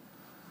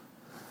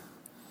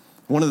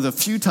 One of the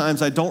few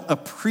times I don't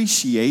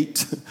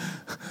appreciate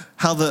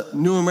how the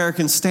New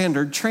American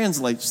Standard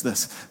translates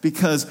this.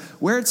 Because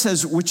where it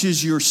says, which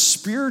is your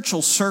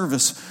spiritual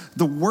service,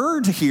 the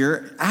word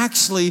here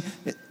actually...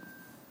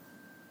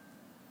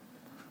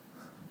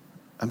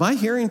 Am I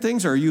hearing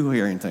things or are you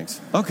hearing things?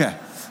 Okay.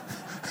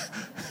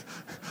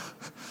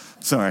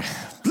 Sorry.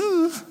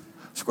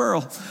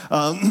 Squirrel.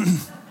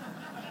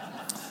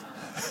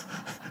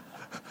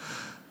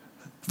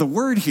 The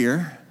word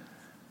here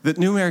that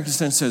New American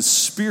Standard says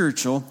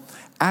spiritual,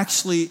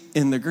 actually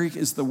in the Greek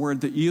is the word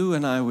that you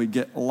and I would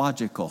get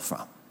logical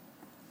from.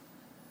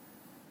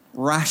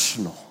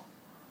 Rational,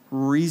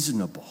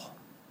 reasonable.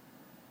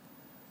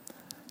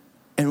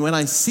 And when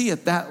I see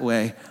it that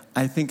way,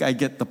 I think I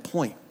get the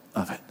point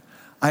of it.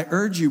 I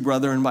urge you,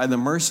 brethren, by the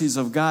mercies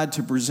of God,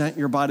 to present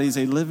your bodies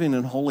a living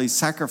and holy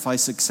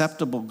sacrifice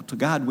acceptable to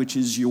God, which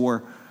is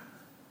your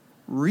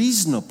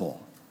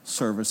reasonable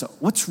service.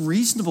 What's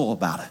reasonable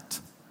about it?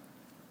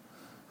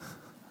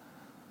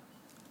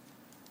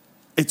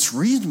 It's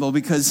reasonable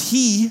because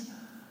He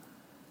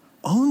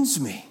owns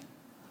me.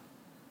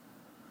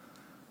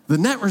 The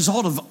net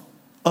result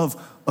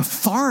of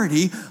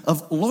authority,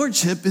 of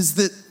lordship, is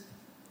that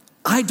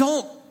I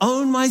don't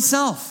own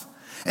myself.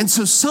 And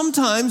so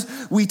sometimes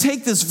we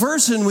take this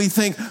verse and we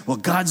think, well,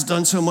 God's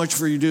done so much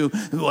for you.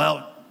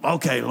 Well,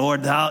 okay,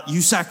 Lord,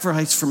 you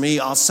sacrifice for me,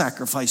 I'll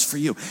sacrifice for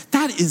you.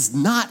 That is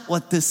not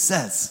what this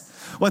says.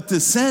 What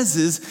this says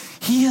is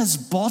He has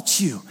bought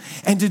you.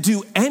 And to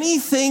do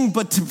anything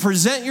but to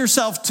present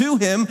yourself to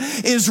Him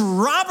is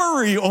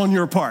robbery on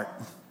your part.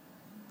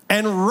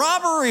 And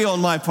robbery on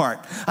my part.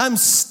 I'm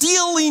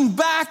stealing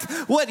back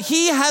what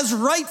He has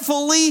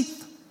rightfully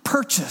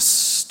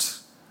purchased.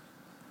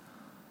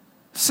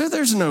 So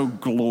there's no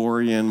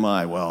glory in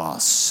I'll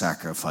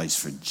sacrifice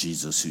for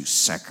Jesus who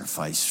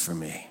sacrificed for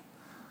me.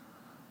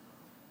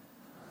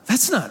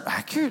 That's not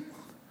accurate.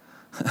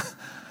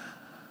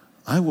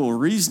 I will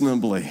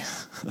reasonably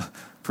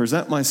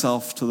present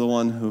myself to the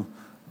one who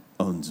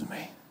owns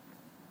me.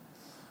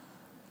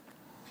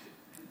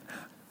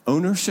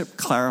 Ownership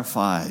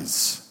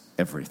clarifies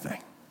everything.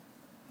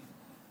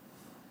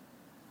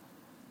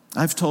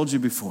 I've told you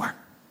before,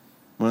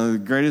 one of the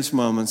greatest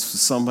moments was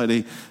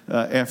somebody,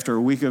 after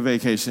a week of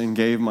vacation,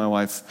 gave my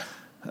wife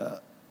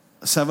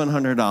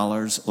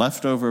 $700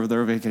 left over of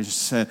their vacation,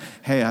 said,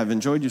 hey, I've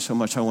enjoyed you so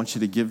much, I want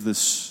you to give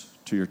this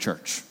to your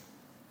church.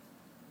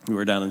 We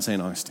were down in St.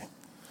 Augustine.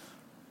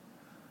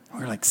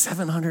 We were like,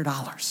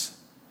 $700.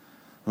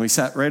 And we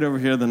sat right over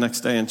here the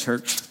next day in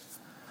church.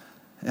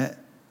 And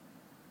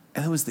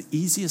it was the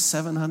easiest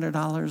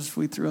 $700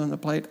 we threw on the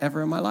plate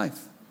ever in my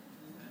life.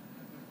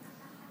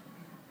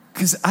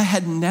 Because I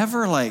had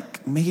never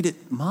made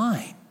it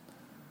mine.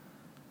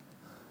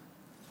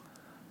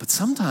 But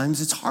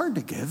sometimes it's hard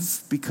to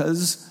give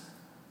because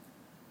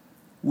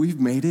we've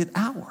made it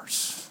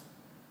ours.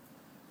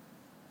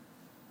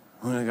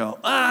 When I go,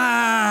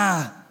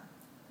 how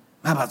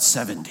about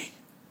 70?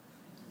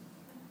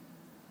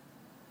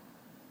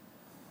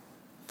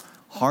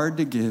 Hard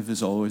to give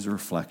is always a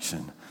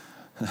reflection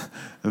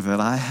that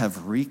I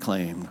have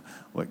reclaimed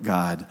what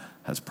God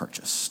has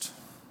purchased.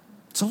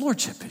 It's a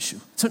lordship issue.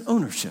 It's an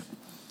ownership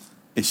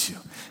issue.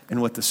 And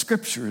what the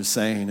scripture is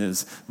saying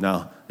is,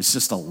 no, it's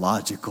just a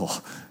logical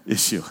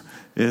issue.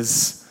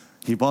 Is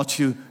He bought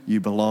you, you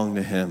belong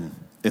to Him.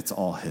 It's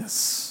all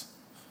His.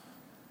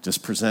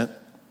 Just present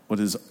what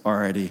is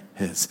already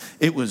his.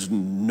 It was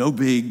no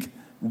big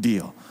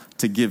deal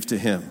to give to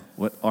him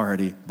what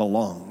already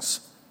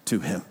belongs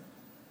to him.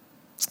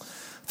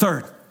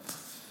 Third,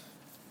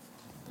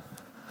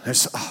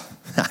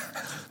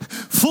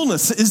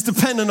 fullness is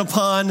dependent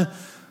upon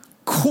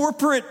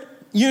corporate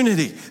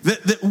unity.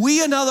 That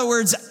we, in other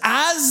words,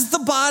 as the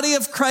body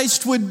of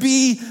Christ would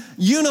be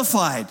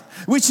unified,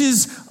 which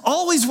is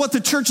always what the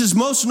church is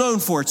most known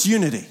for, it's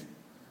unity.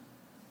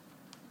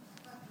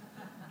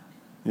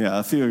 Yeah,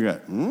 a few go,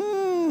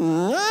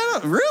 really?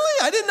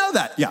 I didn't know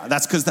that. Yeah,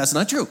 that's because that's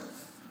not true.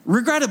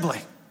 Regrettably.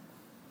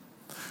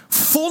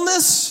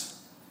 The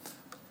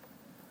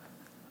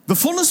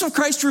fullness of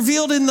Christ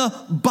revealed in the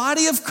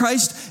body of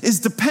Christ is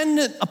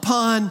dependent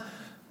upon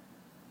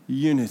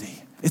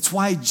unity. It's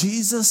why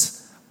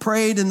Jesus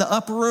prayed in the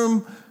upper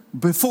room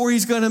before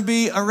he's going to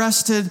be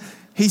arrested.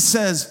 He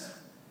says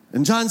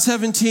in John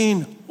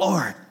 17,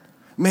 Lord,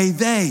 may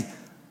they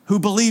who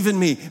believe in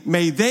me,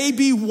 may they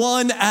be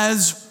one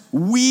as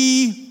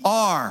we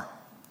are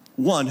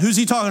one. Who's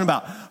he talking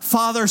about?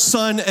 Father,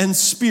 Son, and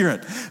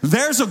Spirit.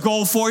 There's a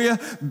goal for you.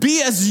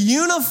 Be as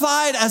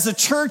unified as a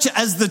church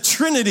as the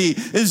Trinity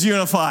is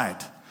unified.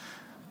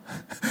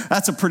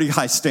 That's a pretty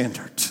high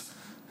standard.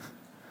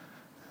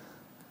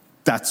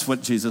 That's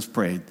what Jesus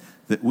prayed,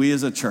 that we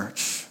as a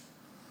church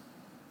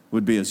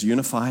would be as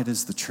unified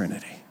as the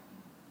Trinity.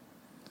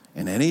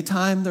 And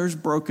anytime there's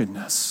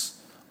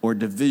brokenness or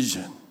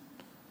division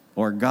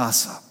or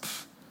gossip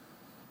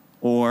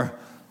or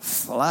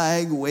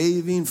flag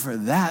waving for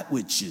that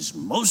which is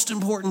most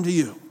important to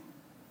you,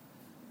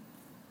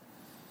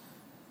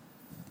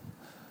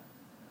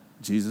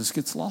 Jesus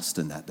gets lost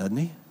in that, doesn't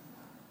he?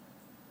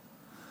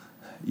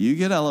 You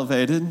get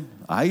elevated,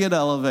 I get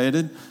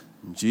elevated,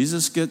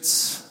 Jesus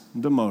gets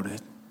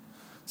demoted.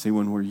 See,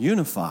 when we're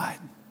unified,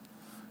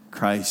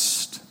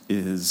 Christ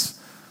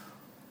is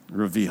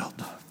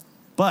revealed.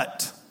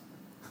 But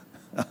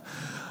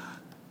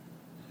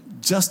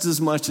just as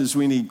much as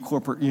we need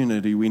corporate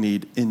unity, we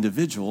need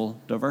individual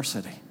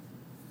diversity.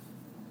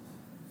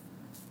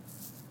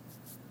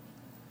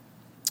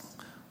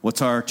 What's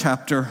our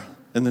chapter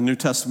in the New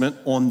Testament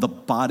on the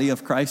body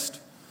of Christ?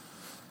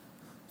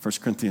 1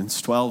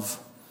 Corinthians 12.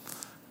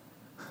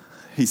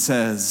 He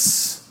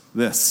says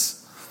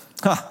this.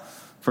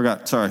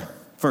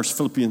 First,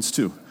 Philippians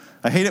 2.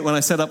 I hate it when I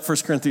set up 1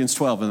 Corinthians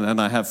 12 and then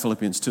I have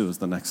Philippians 2 as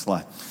the next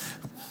slide.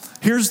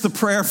 Here's the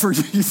prayer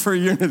for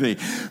unity.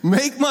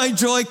 Make my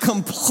joy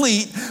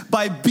complete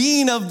by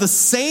being of the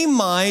same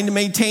mind,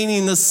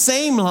 maintaining the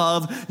same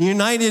love,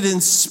 united in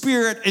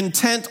spirit,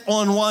 intent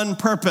on one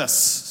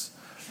purpose.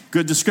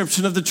 Good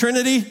description of the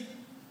Trinity,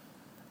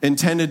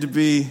 intended to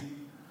be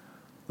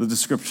the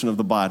description of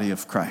the body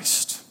of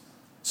Christ.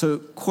 So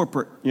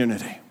corporate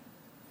unity.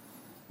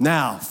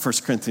 Now, 1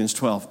 Corinthians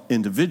 12,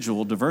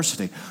 individual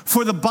diversity.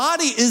 For the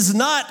body is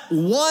not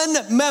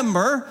one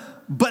member,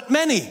 but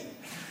many.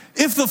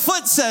 If the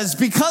foot says,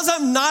 because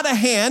I'm not a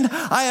hand,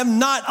 I am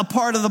not a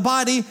part of the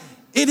body,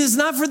 it is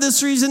not for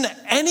this reason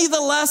any the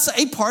less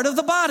a part of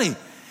the body.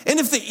 And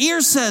if the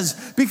ear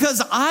says,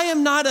 because I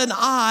am not an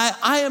eye,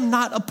 I am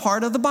not a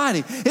part of the body,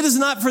 it is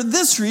not for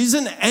this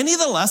reason any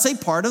the less a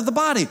part of the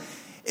body.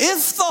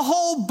 If the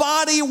whole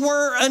body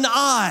were an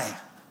eye,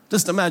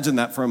 just imagine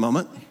that for a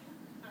moment.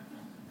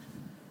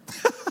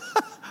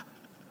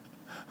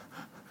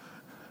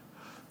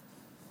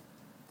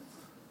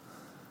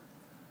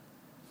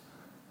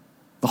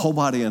 The whole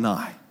body an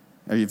eye.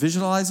 Are you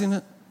visualizing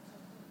it?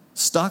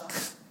 Stuck?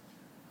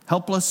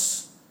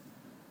 Helpless?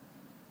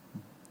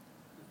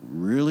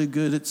 Really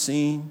good at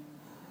seeing?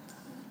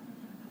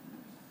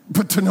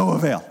 But to no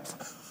avail.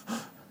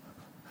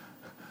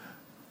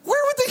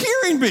 Where would the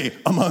hearing be,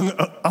 among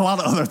a lot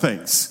of other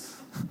things?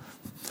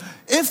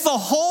 If the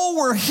whole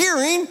were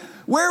hearing,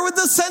 where would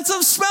the sense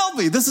of smell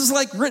be? This is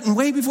like written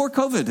way before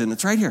COVID, and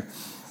it's right here.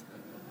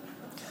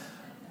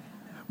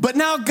 But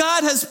now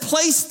God has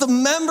placed the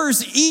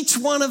members, each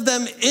one of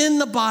them, in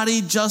the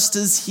body just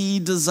as he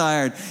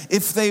desired.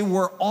 If they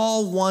were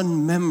all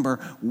one member,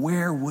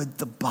 where would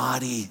the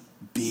body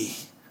be?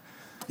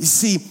 You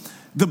see,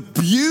 the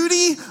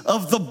beauty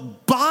of the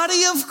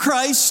body of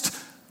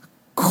Christ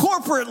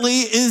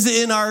corporately is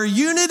in our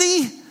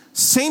unity,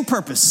 same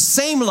purpose,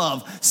 same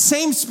love,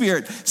 same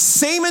spirit,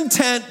 same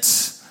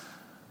intent,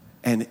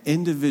 and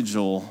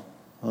individual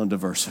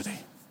diversity.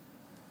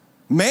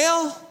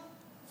 Male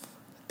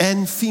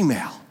and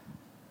female.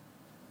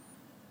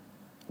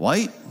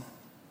 White,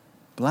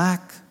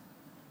 black,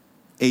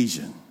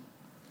 Asian,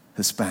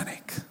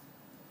 Hispanic.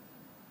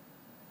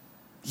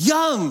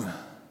 Young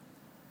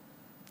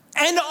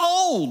and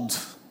old.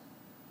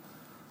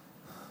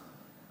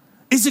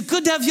 Is it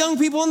good to have young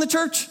people in the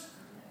church?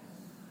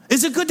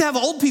 Is it good to have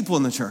old people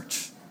in the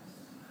church?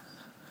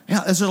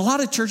 Yeah, there's a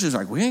lot of churches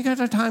like, we ain't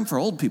got time for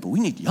old people. We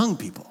need young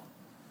people.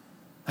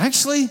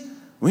 Actually,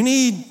 we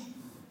need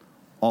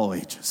all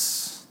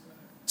ages.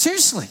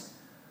 Seriously.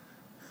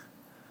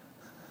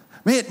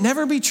 May it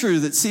never be true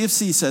that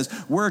CFC says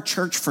we're a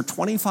church for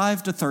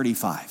 25 to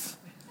 35.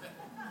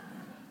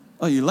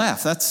 Oh, you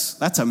laugh.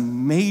 That's a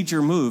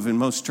major move in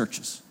most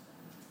churches.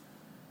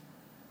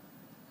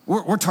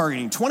 We're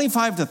targeting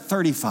 25 to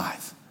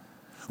 35.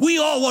 We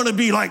all want to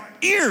be like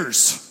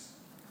ears.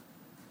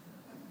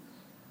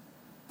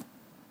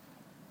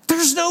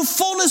 There's no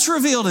fullness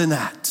revealed in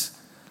that.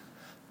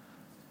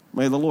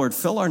 May the Lord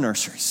fill our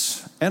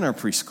nurseries and our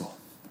preschool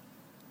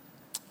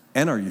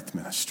and our youth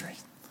ministry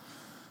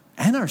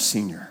and our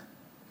senior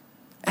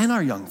and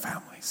our young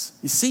families.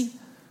 You see?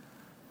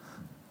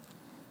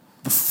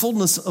 The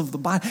fullness of the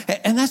body.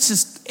 And that's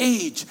just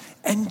age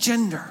and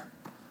gender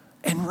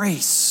and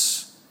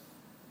race,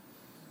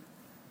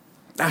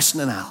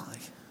 nationality.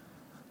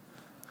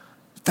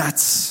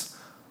 That's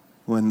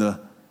when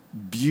the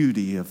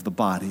beauty of the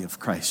body of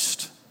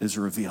Christ is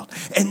revealed.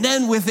 And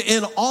then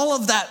within all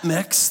of that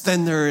mix,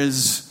 then there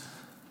is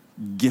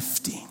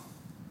gifting.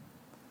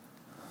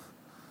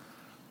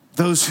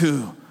 Those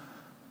who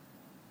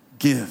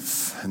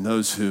give and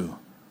those who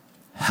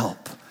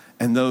help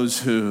and those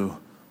who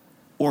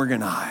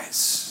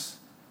organize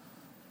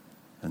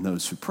and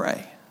those who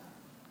pray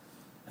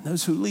and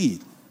those who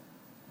lead,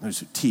 those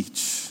who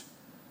teach.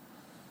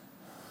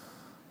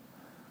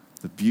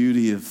 The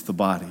beauty of the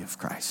body of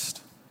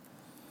Christ.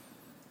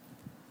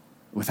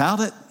 Without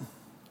it,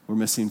 we're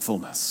missing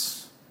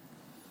fullness.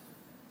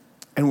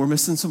 And we're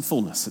missing some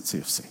fullness at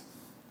CFC.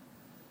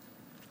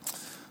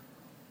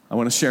 I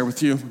want to share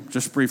with you,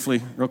 just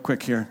briefly, real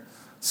quick here,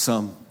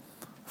 some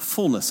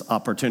fullness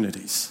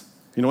opportunities.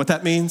 You know what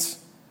that means?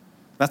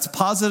 That's a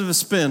positive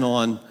spin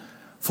on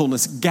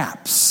fullness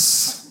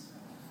gaps.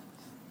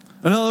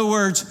 In other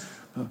words,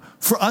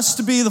 for us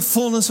to be the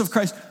fullness of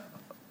Christ,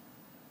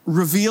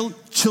 revealed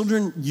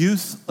children,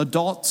 youth,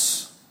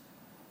 adults,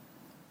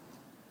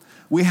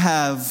 we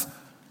have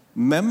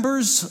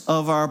members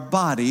of our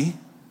body,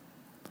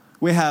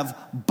 we have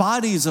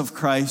bodies of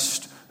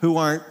Christ who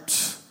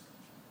aren't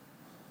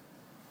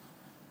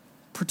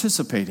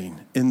participating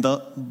in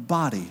the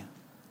body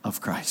of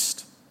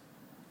Christ.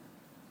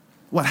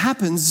 What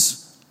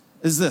happens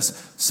is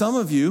this. Some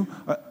of you,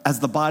 as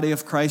the body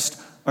of Christ,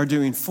 are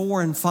doing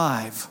 4 and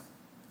 5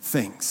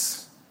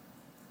 things.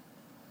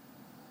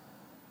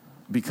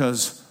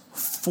 Because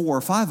 4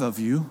 or 5 of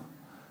you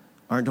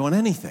aren't doing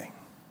anything.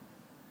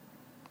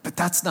 But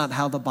that's not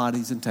how the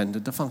body's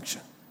intended to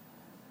function.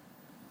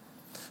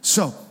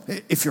 So,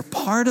 if you're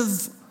part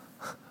of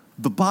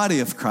the body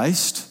of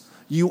Christ,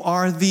 you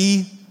are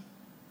the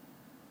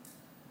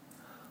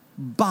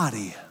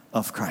body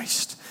of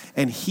Christ.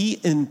 And he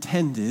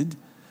intended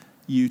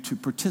you to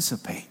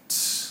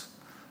participate.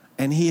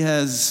 And he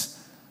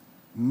has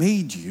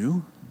made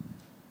you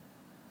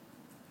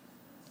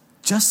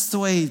just the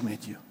way he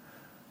made you,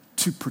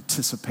 to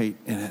participate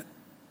in it,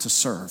 to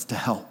serve, to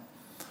help.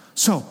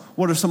 So,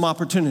 what are some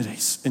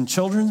opportunities? In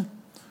children,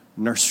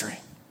 nursery.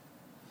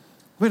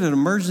 We had an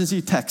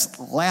emergency text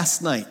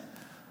last night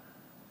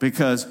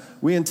because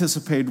we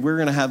anticipated we're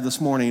going to have this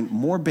morning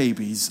more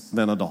babies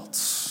than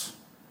adults.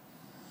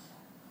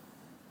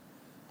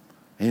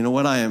 And you know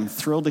what I am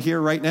thrilled to hear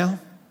right now?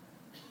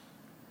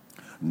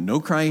 No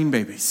crying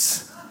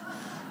babies.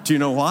 Do you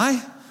know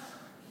why?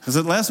 Because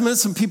at the last minute,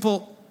 some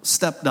people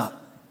stepped up.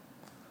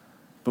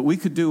 But we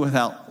could do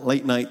without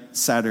late night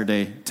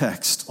Saturday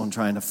text on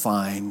trying to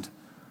find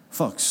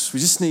folks. We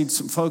just need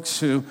some folks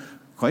who,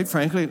 quite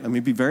frankly, let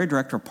me be very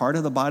direct, are part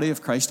of the body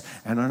of Christ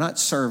and are not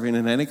serving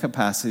in any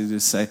capacity to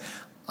say,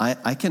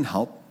 I can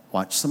help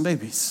watch some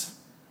babies.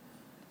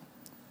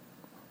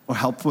 Or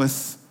help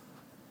with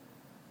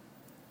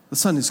the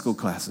Sunday school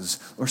classes.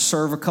 Or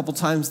serve a couple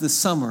times this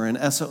summer in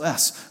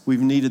SOS. We've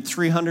needed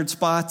 300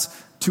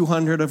 spots,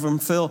 200 of them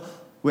fill.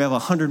 We have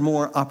 100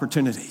 more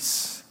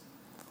opportunities.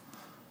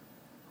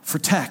 For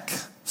tech,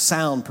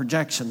 sound,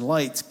 projection,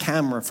 lights,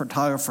 camera,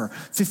 photographer.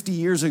 50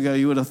 years ago,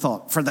 you would have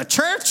thought, for the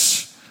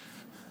church?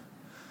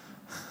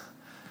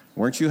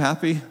 Weren't you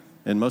happy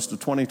in most of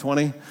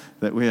 2020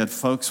 that we had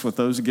folks with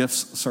those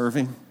gifts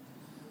serving?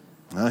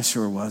 I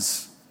sure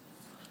was.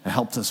 It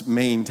helped us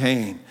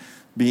maintain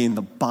being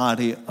the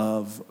body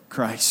of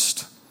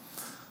Christ.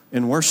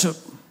 In worship,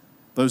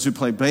 those who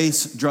play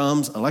bass,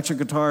 drums, electric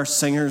guitar,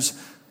 singers,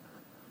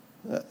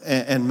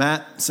 and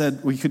Matt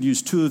said we could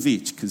use 2 of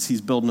each because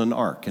he's building an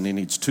ark and he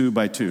needs 2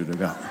 by 2 to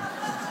go.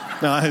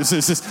 No, it's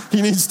just,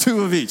 he needs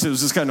 2 of each. It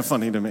was just kind of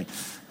funny to me.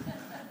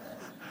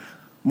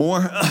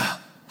 More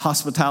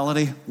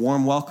hospitality,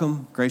 warm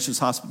welcome, gracious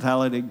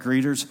hospitality,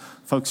 greeters,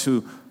 folks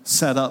who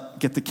set up,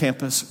 get the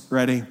campus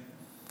ready.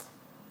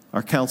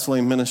 Our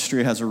counseling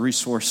ministry has a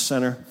resource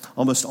center.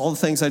 Almost all the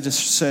things I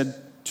just said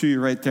to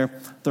you right there,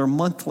 they're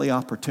monthly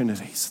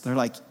opportunities. They're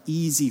like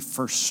easy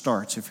first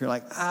starts. If you're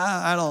like,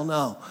 I don't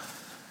know.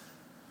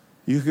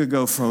 You could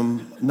go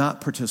from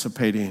not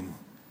participating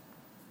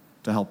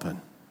to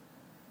helping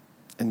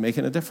and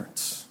making a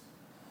difference.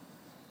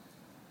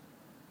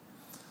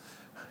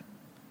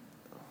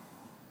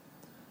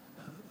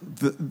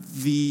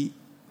 The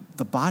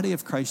body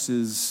of Christ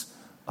is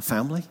a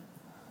family.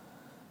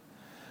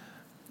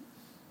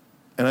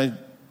 And I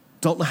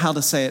don't know how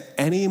to say it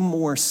any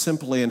more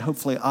simply and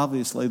hopefully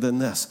obviously than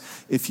this.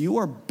 If you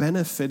are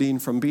benefiting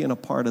from being a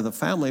part of the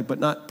family but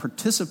not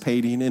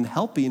participating in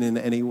helping in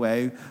any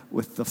way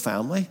with the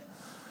family,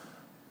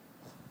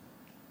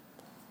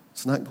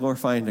 It's not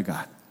glorifying to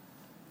God.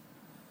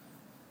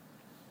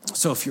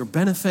 So if you're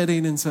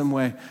benefiting in some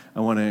way,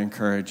 I want to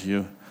encourage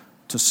you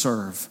to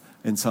serve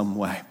in some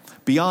way.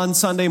 Beyond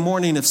Sunday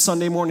morning, if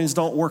Sunday mornings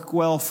don't work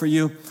well for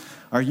you,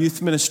 our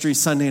youth ministry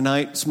Sunday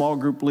night, small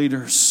group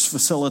leaders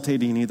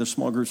facilitating either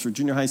small groups for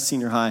junior high,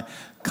 senior high,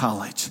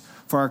 college.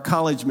 For our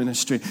college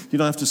ministry, you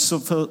don't have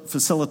to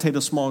facilitate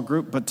a small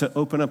group, but to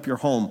open up your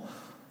home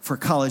for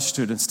college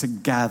students to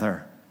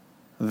gather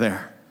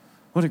there.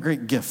 What a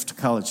great gift to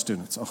college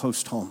students, a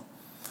host home.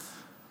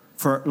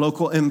 For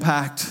local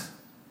impact,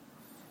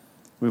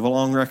 we've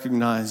long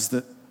recognized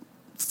that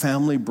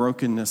family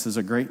brokenness is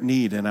a great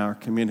need in our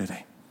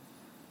community.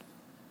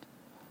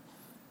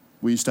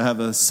 We used to have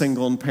a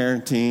single and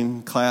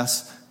parenting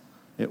class.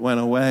 It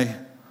went away.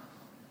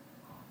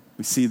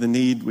 We see the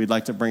need. We'd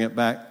like to bring it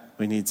back.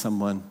 We need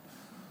someone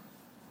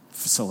to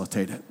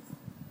facilitate it.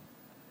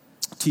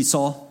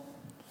 TESOL.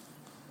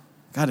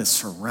 God has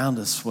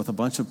surrounded us with a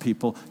bunch of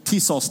people.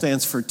 TESOL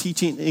stands for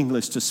Teaching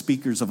English to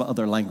Speakers of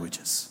Other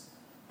Languages.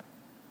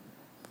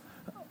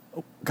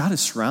 God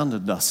has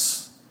surrounded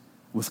us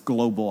with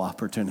global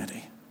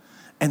opportunity.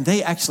 And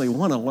they actually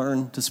want to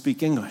learn to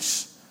speak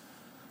English.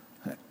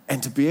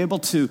 And to be able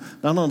to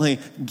not only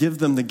give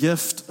them the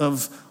gift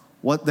of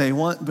what they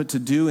want, but to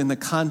do in the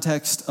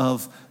context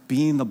of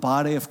being the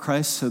body of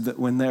Christ so that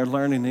when they're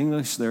learning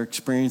English, they're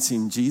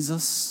experiencing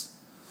Jesus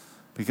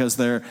because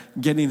they're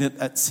getting it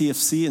at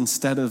CFC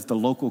instead of the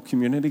local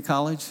community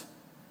college.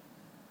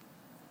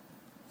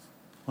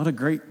 What a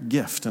great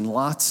gift. And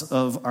lots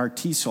of our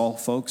TESOL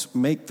folks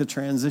make the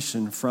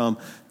transition from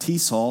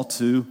TESOL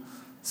to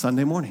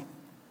Sunday morning.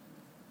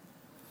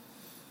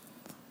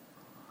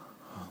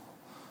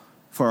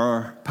 For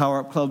our Power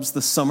Up Clubs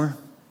this summer,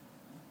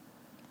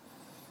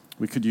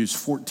 we could use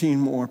 14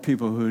 more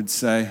people who would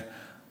say,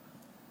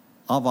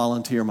 I'll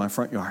volunteer my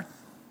front yard.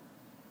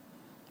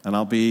 And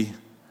I'll be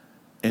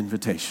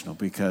invitational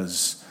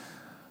because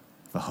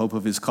the hope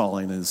of his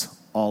calling is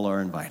all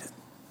are invited.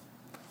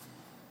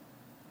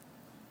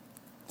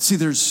 See,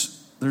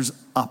 there's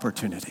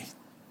opportunity.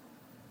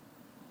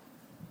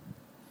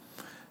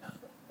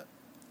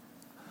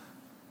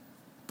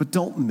 But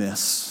don't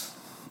miss.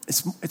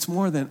 It's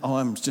more than,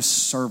 I'm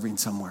just serving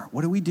somewhere.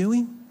 What are we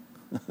doing?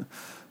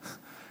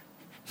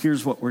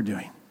 Here's what we're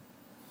doing.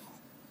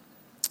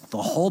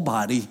 The whole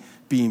body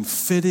being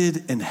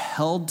fitted and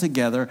held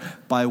together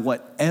by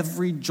what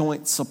every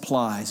joint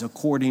supplies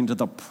according to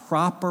the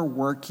proper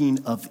working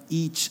of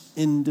each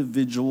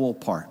individual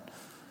part.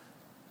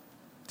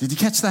 Did you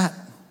catch that?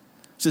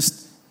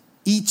 Just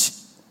each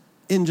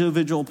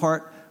individual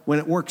part, when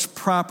it works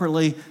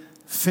properly,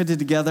 fitted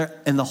together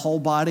in the whole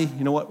body,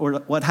 you know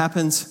what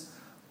happens?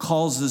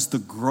 Causes the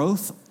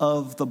growth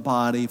of the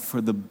body for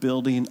the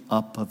building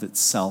up of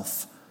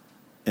itself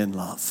in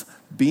love.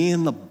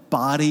 Being the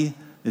body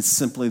is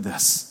simply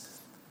this.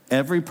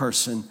 Every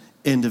person,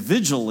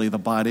 individually the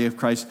body of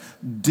Christ,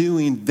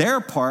 doing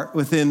their part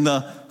within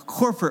the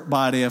corporate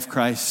body of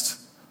Christ,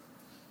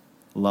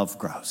 love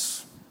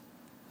grows.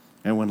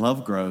 And when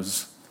love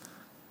grows,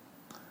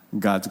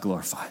 God's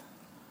glorified.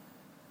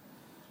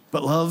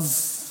 But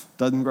love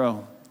doesn't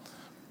grow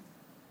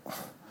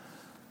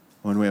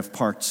when we have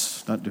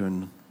parts not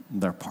doing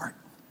their part.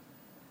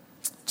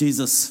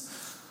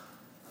 Jesus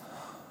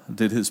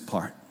did his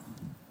part.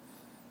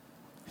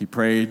 He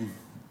prayed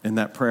in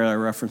that prayer I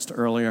referenced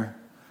earlier,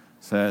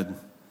 said,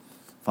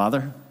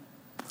 Father,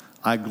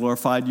 I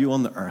glorified you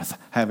on the earth,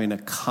 having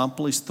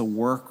accomplished the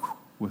work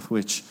with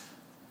which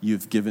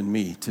you've given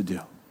me to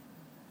do.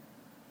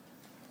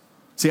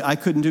 See, I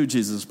couldn't do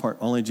Jesus' part,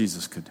 only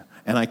Jesus could do.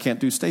 And I can't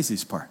do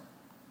Stacy's part.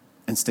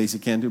 And Stacy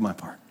can't do my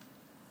part.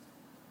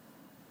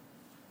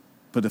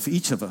 But if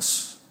each of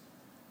us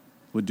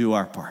would do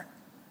our part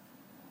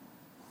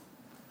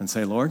and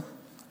say, Lord,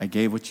 I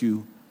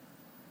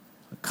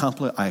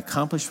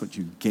accomplished what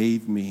you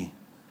gave me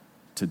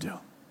to do.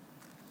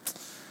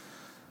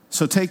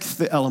 So take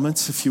the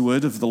elements, if you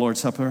would, of the Lord's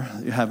Supper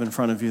that you have in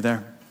front of you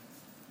there.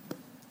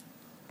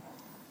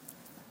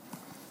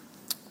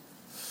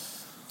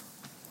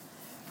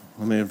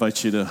 Let me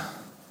invite you to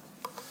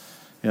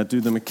do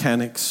the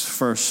mechanics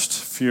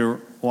first. If you're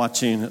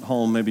watching at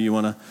home, maybe you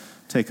want to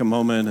take a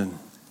moment and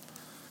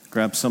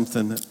grab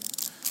something that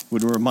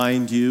would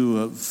remind you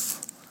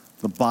of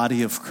the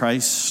body of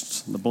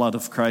Christ, the blood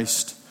of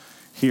Christ.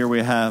 Here we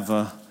have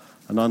an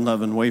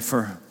unleavened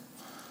wafer,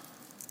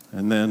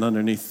 and then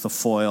underneath the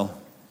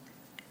foil,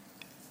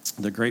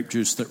 the grape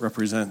juice that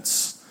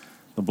represents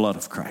the blood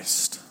of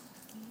Christ.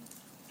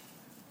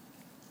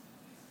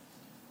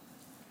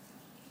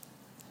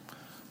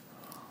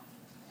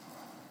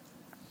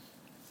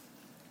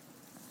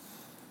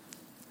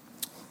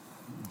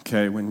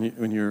 Okay,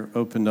 when you're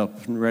opened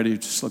up and ready,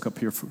 just look up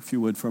here, if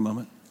you would, for a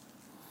moment.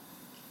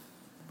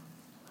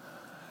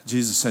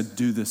 Jesus said,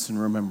 do this in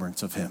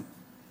remembrance of him.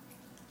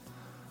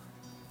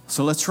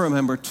 So let's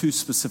remember two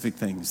specific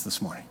things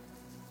this morning.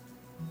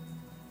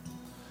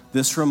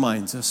 This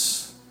reminds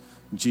us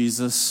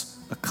Jesus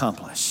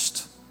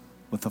accomplished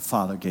what the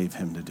Father gave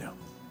him to do.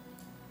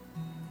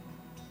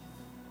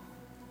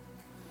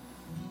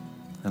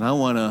 And I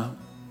want to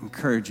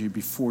encourage you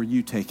before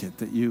you take it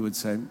that you would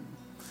say,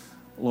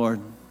 Lord,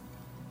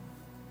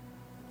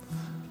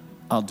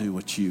 I'll do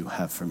what you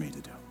have for me to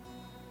do.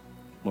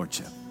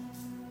 Lordship.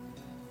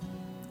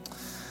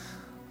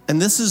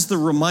 And this is the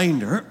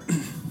reminder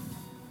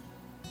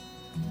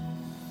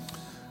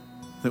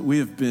that we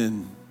have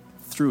been,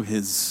 through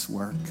his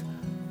work,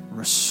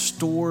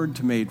 restored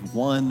to made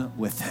one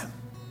with him.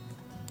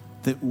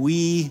 That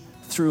we,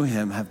 through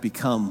him, have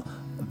become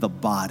the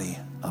body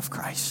of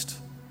Christ.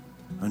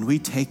 When we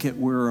take it,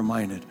 we're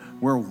reminded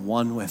we're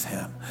one with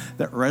him.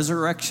 That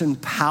resurrection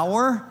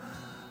power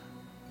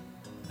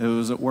that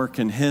was at work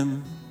in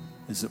him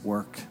is at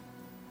work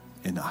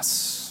in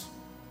us.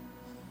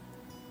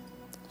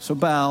 So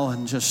bow,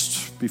 and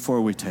just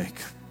before we take,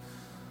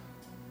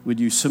 would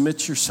you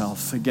submit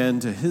yourself again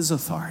to his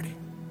authority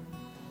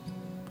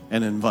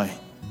and invite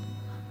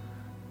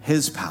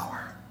his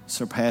power,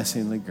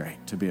 surpassingly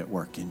great, to be at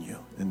work in you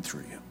and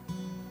through you.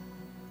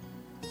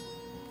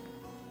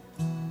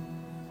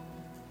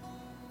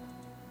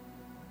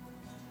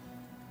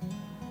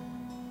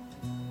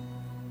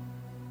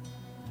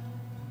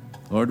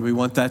 Lord, we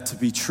want that to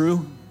be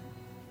true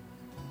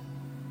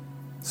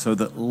so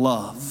that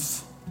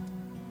love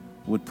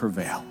would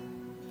prevail.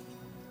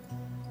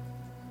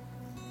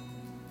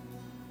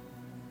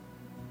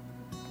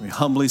 We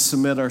humbly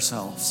submit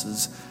ourselves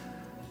as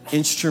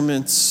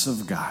instruments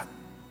of God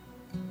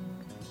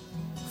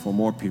for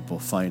more people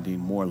finding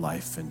more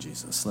life in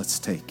Jesus. Let's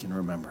take in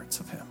remembrance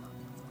of him.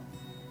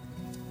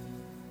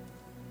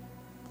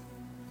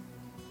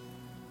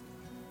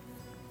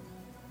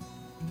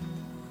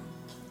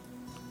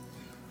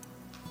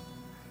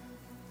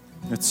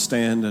 Let's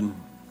stand, and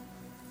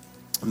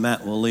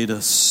Matt will lead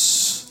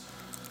us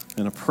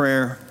in a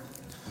prayer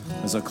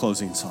as a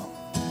closing song.